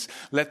business,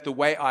 let the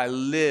way I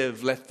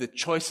live, let the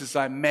choices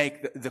I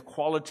make, the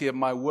quality of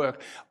my work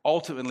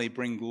ultimately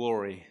bring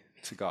glory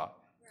to God.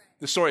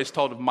 The story is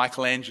told of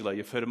Michelangelo.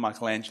 You've heard of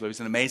Michelangelo. He's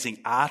an amazing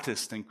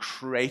artist and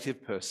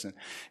creative person.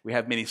 We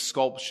have many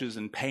sculptures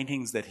and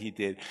paintings that he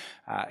did.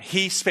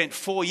 He spent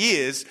 4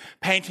 years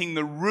painting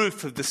the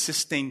roof of the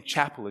Sistine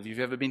Chapel. If you've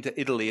ever been to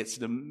Italy, it's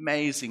an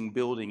amazing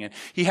building. And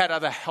he had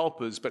other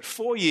helpers, but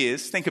 4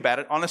 years, think about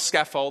it, on a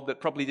scaffold that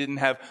probably didn't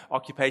have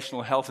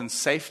occupational health and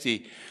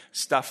safety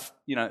stuff,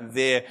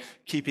 there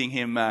keeping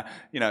him,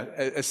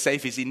 as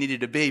safe as he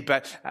needed to be.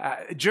 But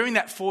during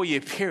that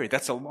 4-year period,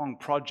 that's a long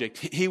project,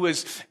 he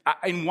was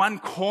in one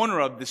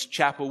corner of this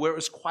chapel where it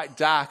was quite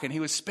dark, and he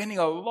was spending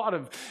a lot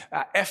of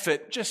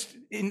effort just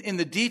in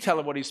the detail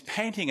of what he's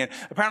painting. And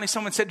apparently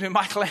someone said to him,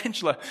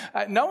 Michelangelo,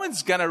 no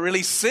one's going to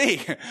really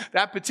see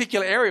that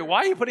particular area. Why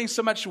are you putting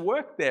so much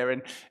work there?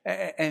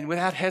 And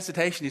without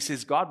hesitation, he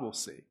says, God will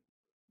see.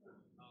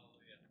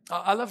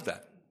 I love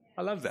that.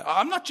 I love that.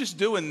 I'm not just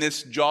doing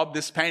this job,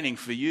 this painting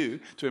for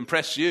you, to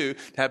impress you,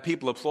 to have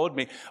people applaud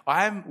me.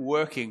 I'm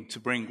working to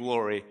bring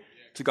glory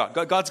to God.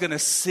 God's going to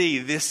see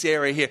this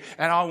area here,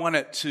 and I want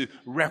it to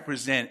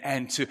represent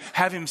and to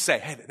have him say,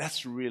 hey,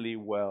 that's really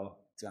well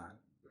done.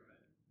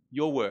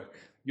 Your work,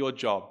 your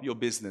job, your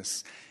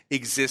business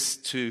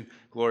exists to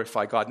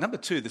glorify God. Number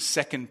 2, the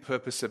second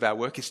purpose of our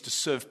work is to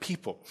serve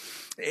people.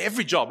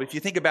 Every job, if you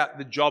think about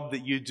the job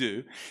that you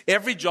do,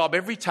 every job,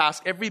 every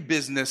task, every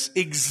business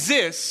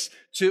exists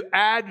to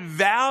add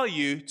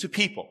value to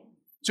people,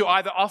 to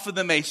either offer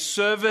them a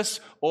service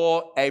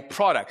or a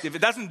product. If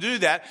it doesn't do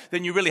that,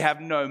 then you really have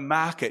no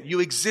market. You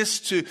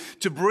exist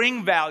to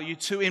bring value,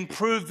 to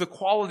improve the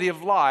quality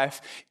of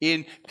life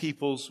in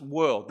people's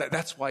world.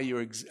 That's why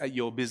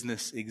your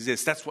business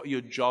exists. That's what your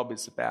job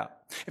is about.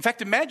 In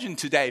fact, imagine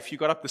today if you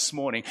got up this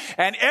morning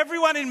and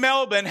everyone in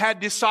Melbourne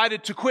had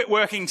decided to quit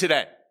working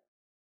today.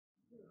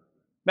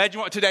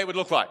 Imagine what today would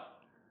look like.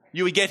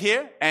 You would get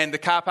here and the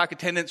car park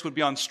attendants would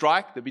be on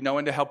strike. There'd be no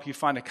one to help you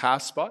find a car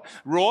spot.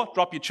 Raw,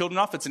 drop your children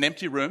off. It's an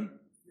empty room.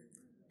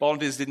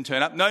 Volunteers didn't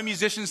turn up. No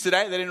musicians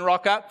today. They didn't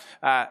rock up.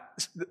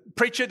 The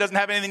preacher doesn't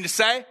have anything to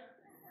say.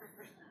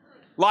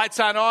 Lights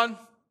aren't on.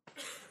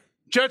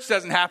 Church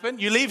doesn't happen.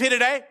 You leave here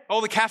today.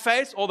 All the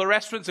cafes, all the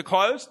restaurants are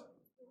closed.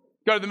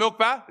 Go to the milk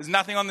bar. There's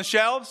nothing on the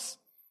shelves.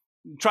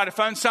 Try to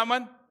phone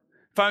someone.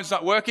 Phone's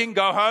not working.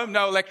 Go home.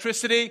 No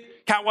electricity.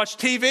 Can't watch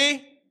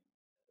TV.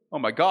 Oh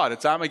my God,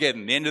 it's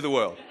Armageddon, the end of the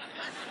world.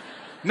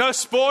 No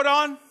sport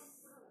on.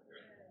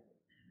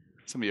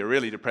 Some of you are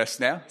really depressed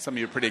now. Some of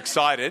you are pretty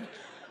excited.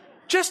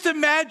 Just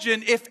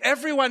imagine if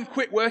everyone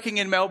quit working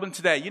in Melbourne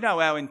today.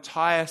 Our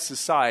entire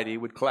society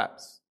would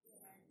collapse.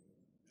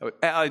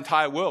 Our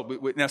entire world.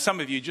 Now,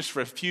 some of you, just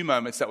for a few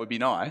moments, that would be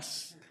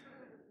nice.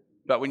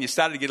 But when you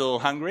started to get a little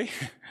hungry,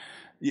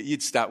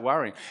 you'd start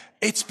worrying.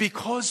 It's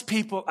because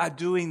people are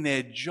doing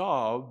their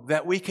job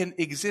that we can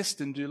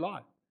exist and do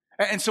life.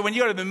 And so when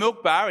you go to the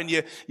milk bar and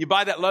you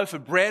buy that loaf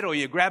of bread or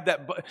you grab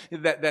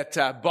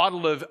that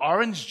bottle of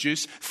orange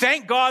juice,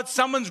 thank God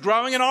someone's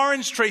growing an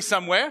orange tree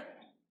somewhere.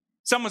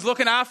 Someone's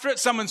looking after it.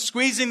 Someone's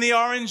squeezing the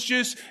orange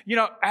juice.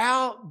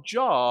 Our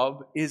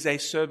job is a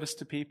service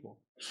to people.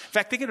 In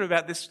fact, think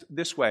about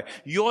this way.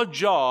 Your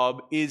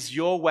job is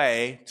your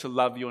way to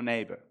love your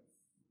neighbor.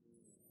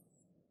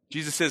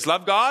 Jesus says,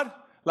 love God.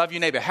 Love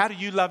your neighbor. How do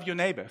you love your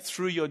neighbor?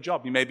 Through your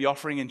job. You may be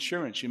offering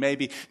insurance. You may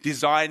be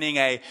designing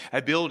a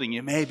building.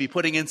 You may be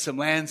putting in some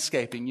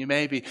landscaping. You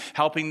may be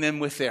helping them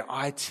with their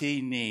IT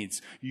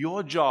needs.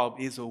 Your job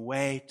is a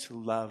way to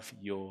love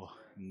your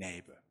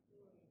neighbor.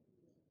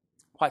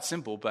 quite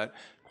simple, but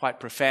quite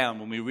profound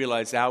when we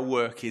realize our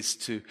work is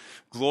to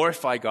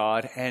glorify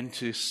God and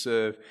to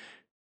serve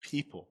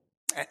people.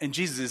 And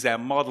Jesus is our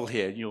model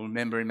here. You'll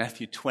remember in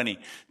Matthew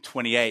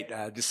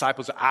 20:28,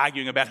 disciples are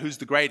arguing about who's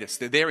the greatest.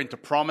 They're into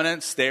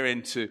prominence, they're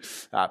into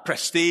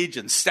prestige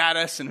and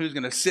status and who's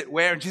going to sit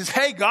where. And Jesus,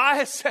 hey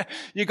guys,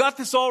 you got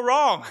this all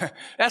wrong.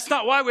 That's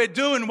not why we're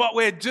doing what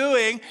we're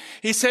doing.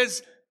 He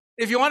says,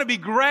 if you want to be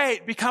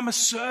great, become a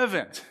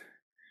servant.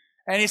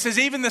 And he says,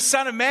 even the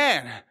Son of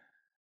Man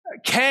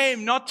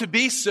came not to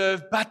be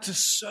served, but to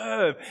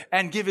serve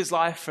and give his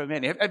life for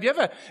many. Have you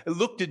ever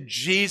looked at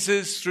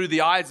Jesus through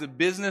the eyes of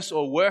business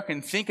or work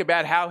and think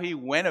about how he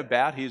went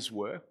about his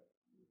work?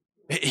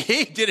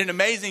 He did an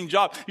amazing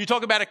job. You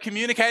talk about a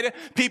communicator,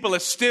 people are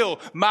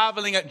still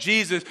marveling at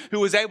Jesus,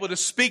 who was able to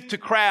speak to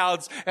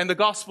crowds, and the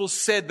gospel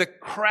said the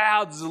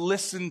crowds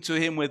listened to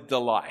him with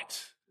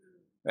delight.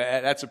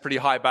 That's a pretty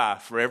high bar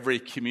for every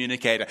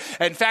communicator.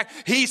 In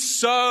fact, he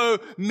so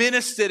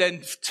ministered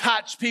and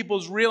touched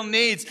people's real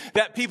needs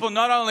that people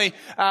not only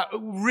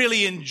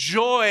really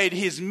enjoyed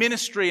his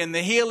ministry and the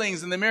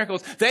healings and the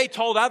miracles, they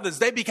told others.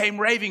 They became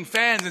raving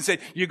fans and said,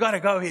 you got to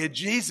go here,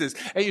 Jesus.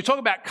 And you talk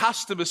about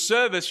customer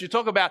service, you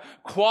talk about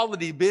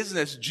quality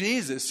business,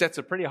 Jesus sets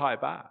a pretty high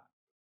bar.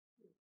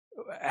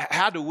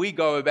 How do we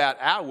go about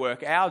our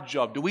work, our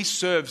job? Do we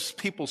serve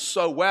people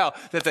so well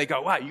that they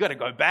go, wow, you got to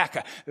go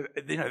back.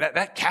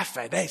 That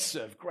cafe, they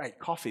serve great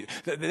coffee.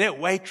 They're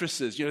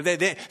waitresses,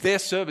 they're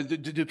servants.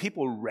 Do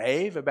people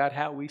rave about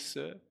how we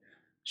serve?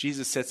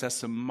 Jesus sets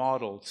us a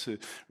model to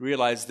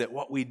realize that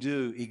what we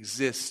do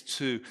exists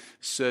to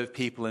serve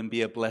people and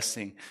be a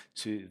blessing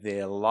to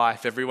their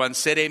life. Everyone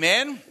said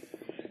amen?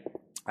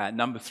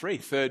 Number 3,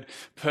 third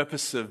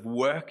purpose of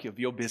work, of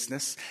your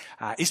business,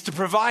 is to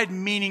provide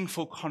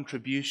meaningful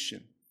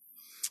contribution.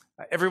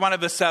 Every one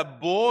of us are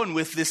born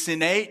with this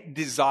innate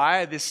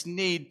desire, this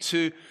need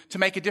to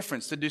make a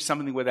difference, to do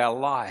something with our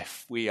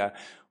life. We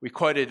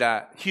quoted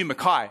Hugh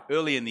Mackay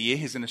early in the year.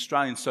 He's an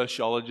Australian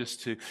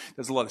sociologist who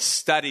does a lot of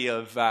study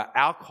of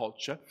our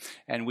culture.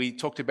 And we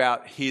talked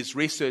about his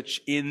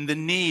research in the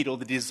need or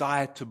the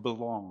desire to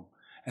belong,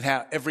 and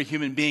how every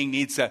human being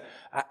needs a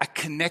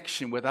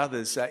connection with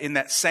others. In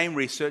that same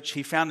research,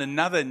 he found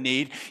another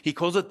need. He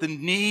calls it the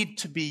need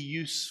to be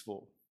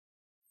useful.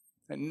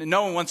 And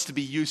no one wants to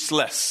be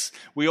useless.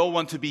 We all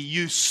want to be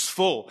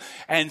useful.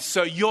 And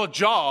so your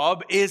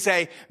job is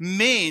a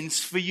means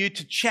for you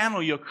to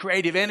channel your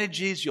creative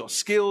energies, your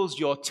skills,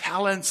 your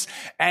talents,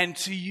 and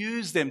to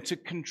use them to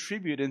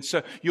contribute. And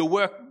so your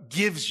work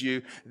gives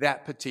you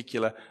that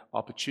particular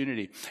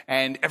opportunity.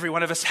 And every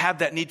one of us have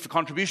that need for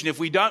contribution. If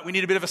we don't, we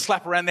need a bit of a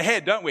slap around the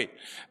head, don't we?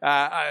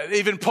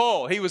 Even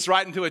Paul, he was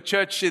writing to a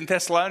church in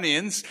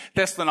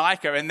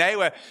Thessalonica, and they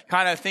were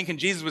kind of thinking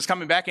Jesus was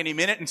coming back any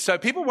minute. And so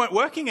people weren't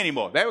working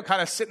anymore. They were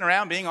kind of sitting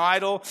around being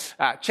idle,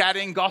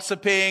 chatting,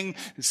 gossiping,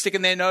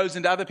 sticking their nose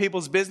into other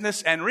people's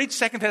business. And read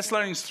 2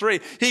 Thessalonians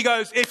 3. He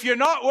goes, if you're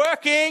not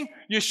working,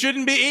 you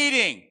shouldn't be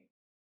eating.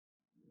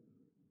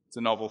 It's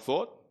a novel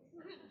thought.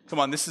 Come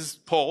on, this is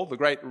Paul, the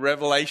great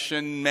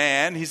revelation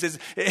man. He says,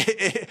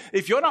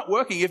 if you're not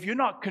working, if you're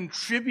not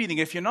contributing,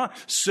 if you're not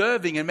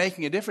serving and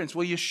making a difference,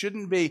 well, you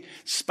shouldn't be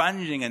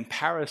sponging and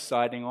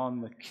parasiting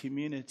on the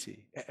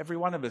community. Every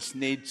one of us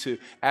need to,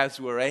 as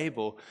we're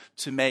able,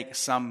 to make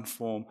some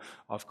form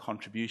of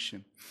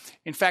contribution.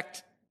 In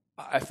fact,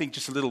 I think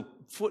just a little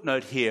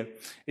footnote here.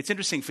 It's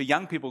interesting for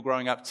young people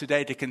growing up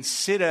today to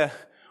consider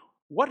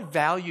what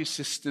value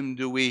system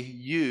do we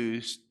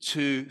use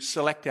to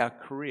select our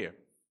career.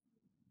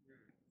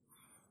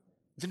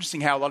 It's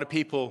interesting how a lot of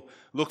people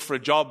look for a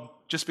job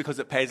just because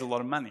it pays a lot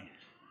of money,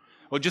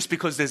 or just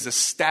because there's a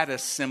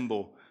status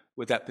symbol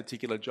with that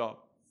particular job.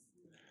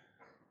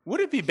 Would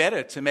it be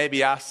better to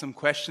maybe ask some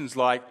questions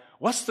like,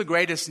 what's the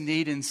greatest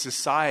need in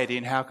society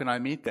and how can I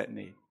meet that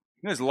need?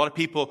 There's a lot of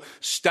people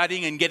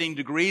studying and getting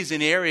degrees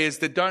in areas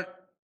that don't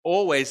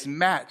always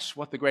match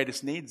what the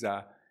greatest needs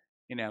are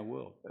in our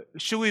world.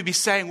 Should we be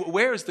saying,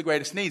 where is the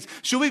greatest needs?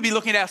 Should we be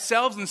looking at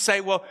ourselves and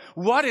say, well,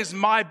 what is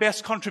my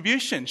best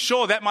contribution?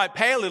 Sure, that might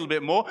pay a little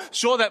bit more.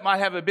 Sure, that might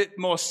have a bit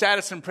more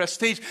status and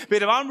prestige.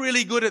 But if I'm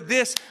really good at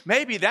this,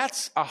 maybe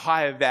that's a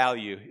higher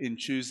value in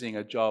choosing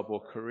a job or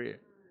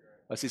career.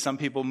 I see some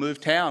people move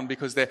town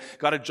because they've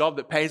got a job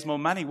that pays more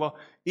money. Well,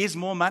 is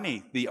more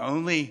money the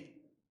only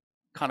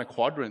kind of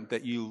quadrant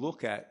that you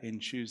look at in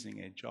choosing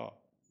a job?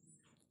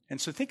 And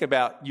so think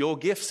about your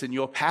gifts and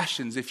your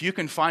passions. If you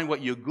can find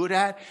what you're good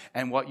at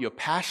and what you're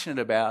passionate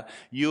about,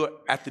 you're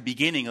at the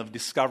beginning of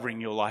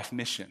discovering your life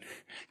mission.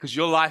 Because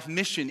your life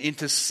mission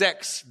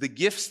intersects the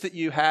gifts that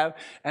you have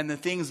and the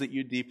things that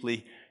you're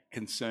deeply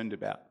concerned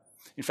about.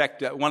 In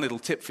fact, one little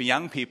tip for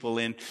young people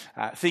in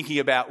thinking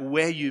about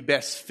where you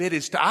best fit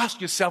is to ask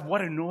yourself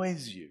what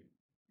annoys you.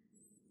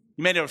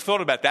 You may not have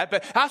thought about that,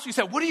 but ask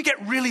yourself, what do you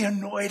get really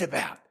annoyed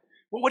about?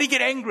 What do you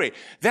get angry?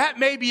 That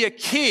may be a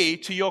key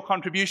to your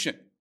contribution.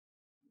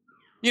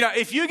 You know,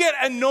 if you get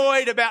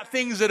annoyed about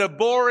things that are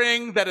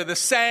boring, that are the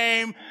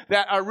same,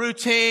 that are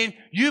routine,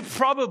 you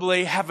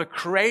probably have a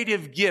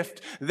creative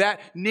gift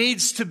that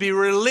needs to be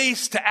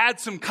released to add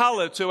some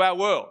color to our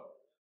world.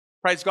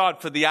 Praise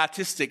God for the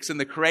artistics and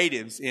the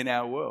creatives in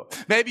our world.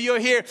 Maybe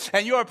you're here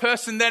and you're a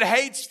person that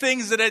hates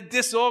things that are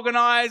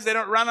disorganized. They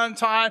don't run on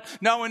time.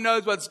 No one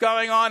knows what's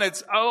going on.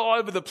 It's all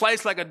over the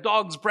place like a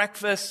dog's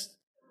breakfast.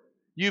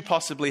 You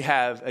possibly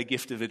have a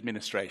gift of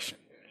administration,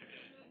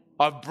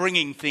 of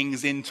bringing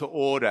things into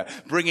order,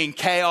 bringing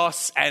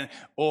chaos and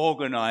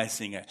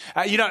organizing it.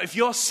 You know, if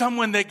you're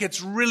someone that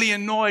gets really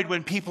annoyed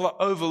when people are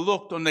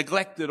overlooked or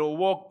neglected or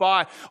walked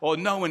by or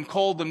no one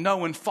called them, no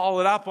one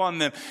followed up on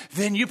them,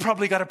 then you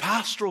probably got a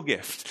pastoral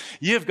gift.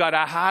 You've got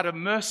a heart of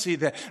mercy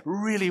that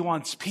really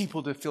wants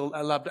people to feel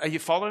loved. Are you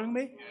following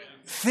me?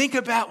 Think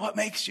about what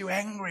makes you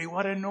angry,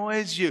 what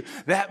annoys you.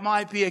 That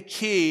might be a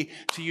key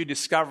to you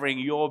discovering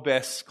your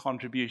best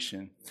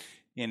contribution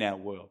in our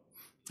world.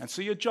 And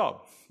so your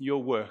job,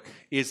 your work,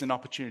 is an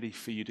opportunity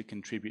for you to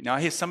contribute. Now,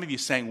 I hear some of you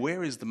saying,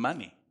 where is the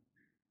money?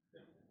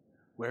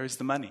 Where is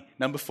the money?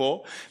 Number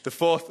 4, the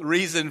fourth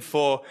reason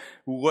for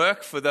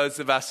work for those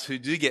of us who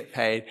do get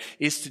paid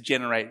is to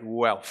generate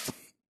wealth.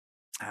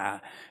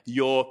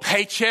 Your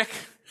paycheck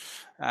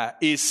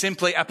is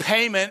simply a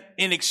payment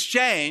in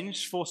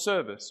exchange for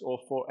service or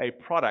for a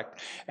product.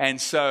 And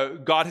so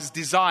God has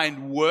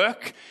designed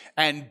work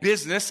and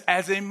business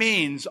as a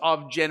means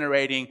of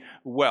generating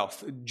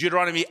wealth.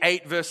 Deuteronomy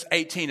 8 verse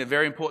 18, a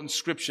very important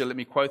scripture. Let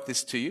me quote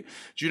this to you.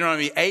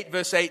 Deuteronomy 8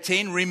 verse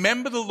 18,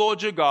 remember the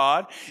Lord your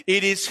God.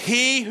 It is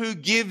He who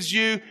gives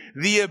you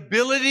the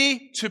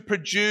ability to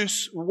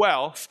produce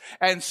wealth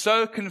and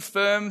so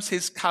confirms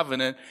His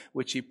covenant,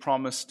 which He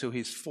promised to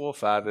His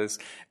forefathers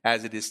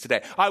as it is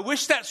today. I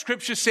wish that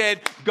scripture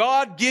said,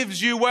 God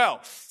gives you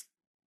wealth.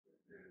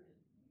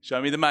 Show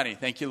me the money.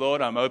 Thank you,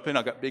 Lord. I'm open.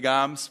 I've got big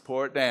arms.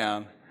 Pour it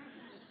down.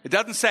 It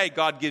doesn't say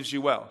God gives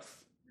you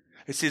wealth.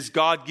 It says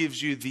God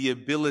gives you the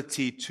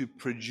ability to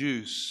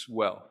produce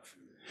wealth.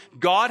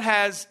 God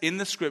has, in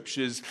the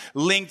scriptures,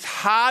 linked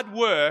hard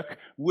work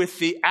with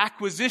the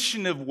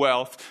acquisition of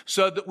wealth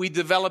so that we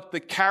develop the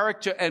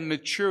character and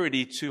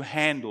maturity to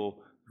handle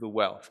the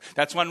wealth.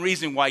 That's one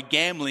reason why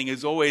gambling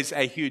is always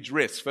a huge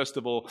risk. First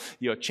of all,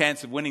 your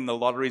chance of winning the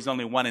lottery is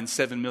only 1 in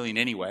 7 million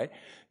anyway.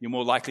 You're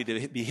more likely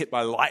to be hit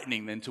by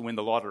lightning than to win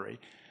the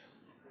lottery.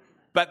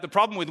 But the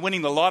problem with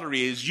winning the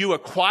lottery is you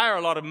acquire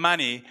a lot of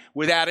money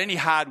without any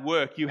hard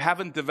work. You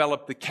haven't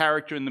developed the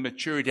character and the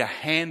maturity to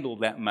handle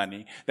that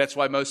money. That's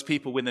why most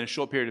people, within a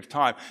short period of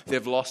time,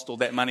 they've lost all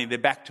that money. They're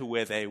back to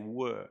where they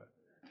were.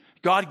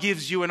 God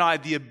gives you and I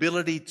the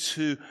ability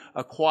to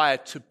acquire,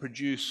 to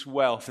produce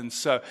wealth. And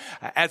so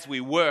as we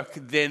work,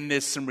 then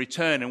there's some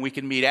return and we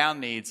can meet our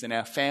needs and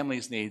our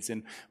family's needs,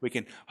 and we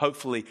can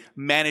hopefully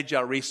manage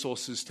our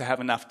resources to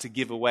have enough to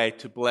give away,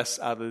 to bless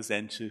others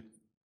and to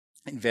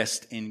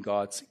invest in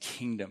God's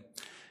kingdom.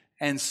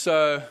 And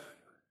so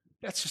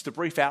that's just a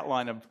brief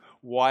outline of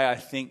why I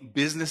think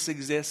business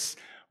exists,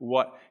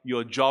 what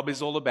your job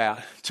is all about,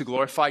 to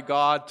glorify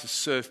God, to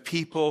serve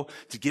people,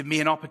 to give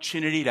me an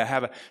opportunity to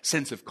have a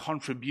sense of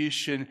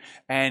contribution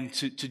and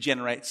to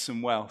generate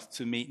some wealth,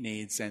 to meet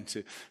needs and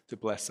to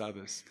bless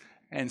others.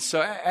 And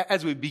so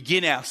as we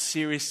begin our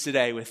series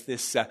today with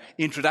this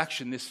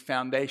introduction, this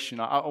foundation,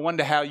 I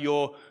wonder how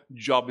your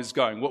job is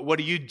going. What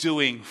are you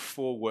doing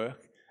for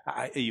work?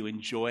 Are you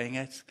enjoying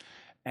it?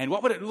 And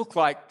what would it look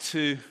like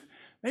to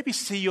maybe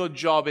see your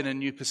job in a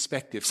new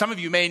perspective? Some of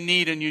you may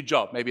need a new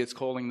job. Maybe it's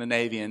calling the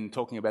Navy and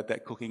talking about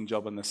that cooking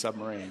job on the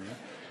submarine.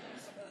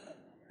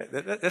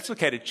 That's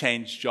okay to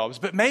change jobs.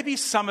 But maybe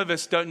some of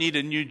us don't need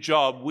a new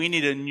job. We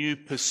need a new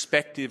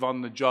perspective on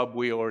the job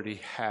we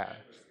already have.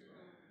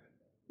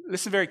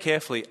 Listen very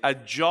carefully. A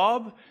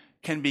job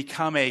can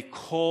become a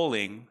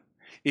calling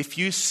if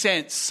you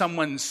sense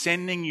someone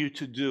sending you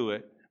to do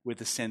it with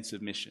a sense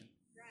of mission.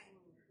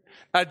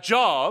 A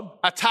job,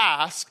 a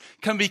task,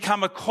 can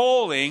become a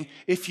calling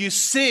if you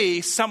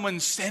see someone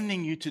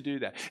sending you to do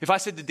that. If I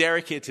said to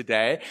Derek here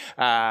today,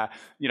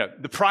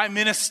 the Prime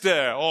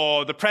Minister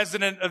or the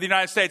President of the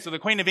United States or the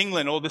Queen of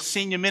England or the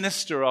Senior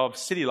Minister of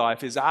City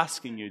Life is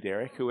asking you,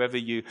 Derek, whoever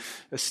you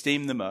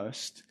esteem the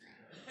most,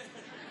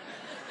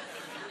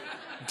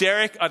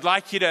 Derek, I'd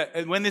like you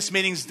to, when this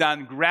meeting's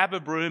done, grab a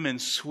broom and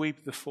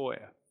sweep the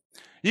foyer.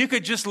 You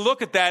could just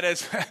look at that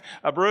as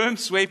a broom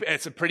sweep.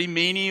 It's a pretty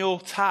menial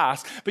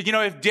task. But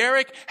if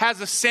Derek has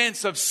a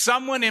sense of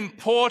someone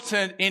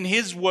important in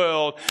his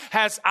world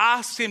has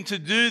asked him to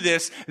do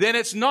this, then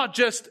it's not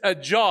just a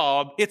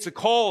job, it's a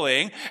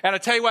calling. And I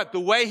tell you what, the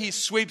way he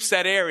sweeps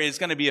that area is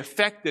going to be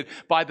affected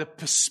by the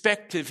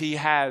perspective he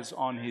has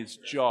on his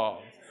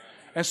job.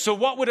 And so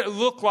what would it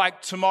look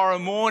like tomorrow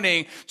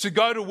morning to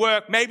go to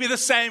work, maybe the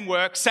same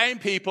work, same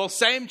people,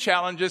 same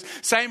challenges,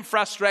 same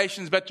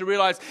frustrations, but to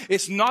realize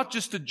it's not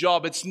just a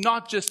job, it's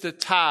not just a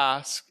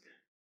task.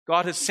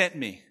 God has sent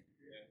me.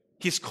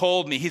 He's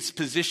called me. He's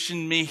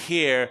positioned me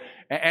here,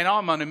 and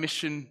I'm on a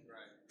mission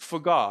for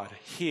God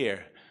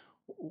here.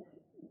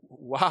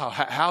 Wow,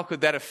 how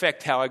could that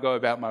affect how I go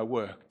about my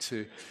work?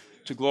 To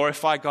to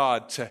glorify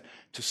God, to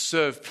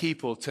serve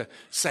people, to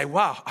say,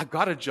 wow, I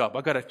got a job,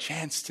 I got a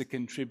chance to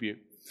contribute.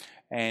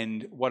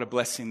 And what a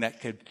blessing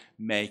that could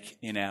make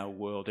in our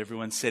world.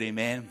 Everyone said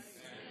amen.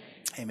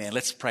 Amen.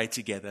 Let's pray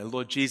together.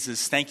 Lord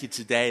Jesus, thank you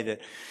today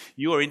that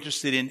you are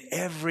interested in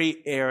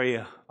every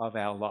area of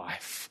our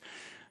life.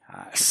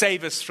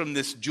 Save us from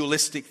this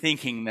dualistic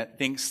thinking that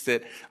thinks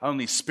that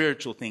only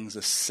spiritual things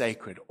are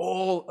sacred.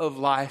 All of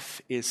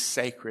life is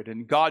sacred.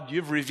 And God,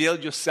 you've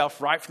revealed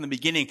yourself right from the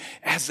beginning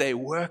as a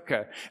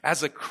worker,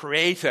 as a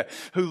creator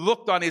who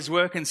looked on his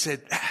work and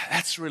said,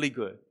 that's really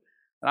good.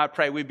 And I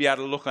pray we'd be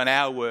able to look on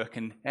our work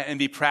and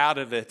be proud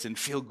of it and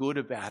feel good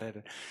about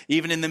it.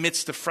 Even in the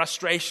midst of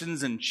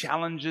frustrations and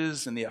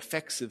challenges and the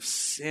effects of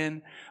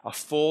sin, a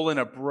fallen,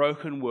 a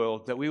broken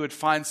world, that we would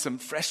find some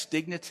fresh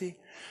dignity,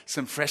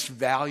 some fresh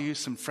value,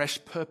 some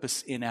fresh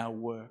purpose in our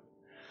work.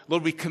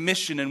 Lord, we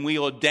commission and we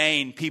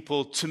ordain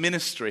people to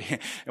ministry.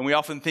 And we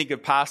often think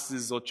of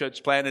pastors or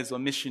church planners or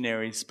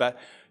missionaries. But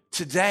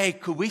today,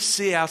 could we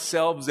see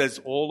ourselves as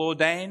all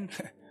ordained?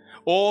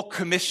 All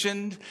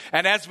commissioned,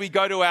 and as we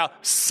go to our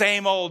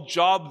same old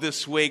job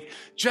this week,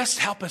 just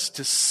help us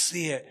to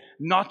see it,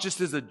 not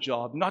just as a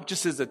job, not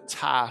just as a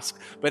task,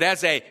 but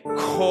as a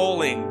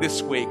calling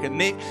this week,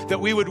 and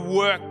that we would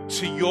work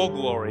to your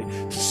glory,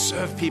 to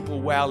serve people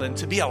well, and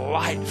to be a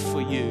light for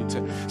you,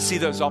 to see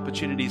those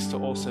opportunities to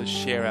also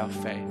share our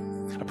faith.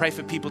 I pray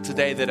for people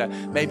today that are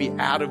maybe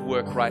out of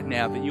work right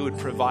now, that you would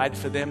provide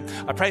for them.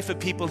 I pray for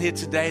people here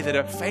today that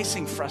are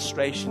facing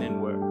frustration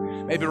in work.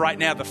 Maybe right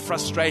now the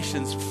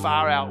frustration's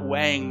far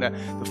outweighing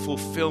the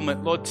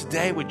fulfillment. Lord,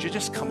 today would you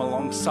just come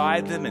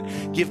alongside them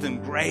and give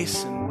them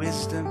grace and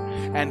wisdom?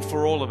 And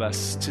for all of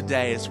us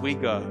today as we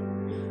go,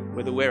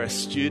 whether we're a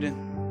student,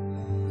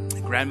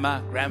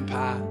 grandma,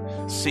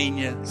 grandpa,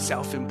 senior,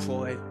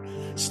 self-employed,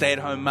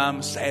 stay-at-home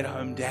mum,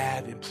 stay-at-home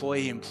dad,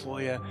 employee,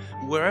 employer,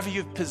 wherever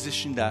you've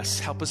positioned us,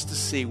 help us to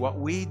see what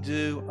we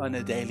do on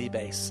a daily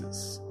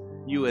basis.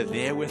 You are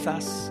there with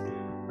us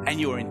and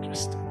you are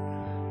interested.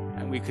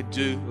 And we could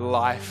do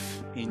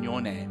life in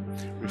your name,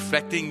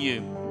 reflecting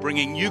you,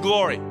 bringing you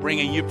glory,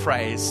 bringing you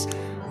praise.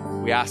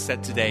 We ask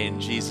that today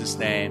in Jesus'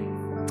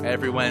 name.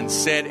 Everyone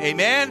said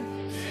amen.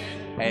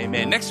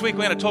 Amen. Next week,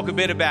 we're going to talk a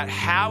bit about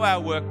how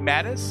our work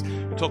matters.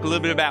 We'll talk a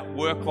little bit about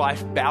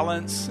work-life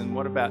balance and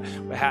what about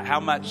how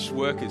much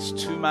work is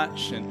too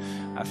much and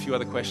a few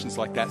other questions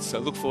like that. So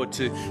look forward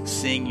to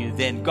seeing you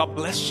then. God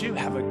bless you.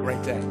 Have a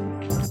great day.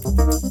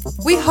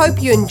 We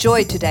hope you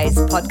enjoyed today's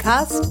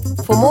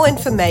podcast. For more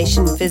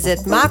information, visit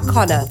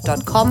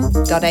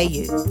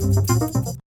markconnor.com.au.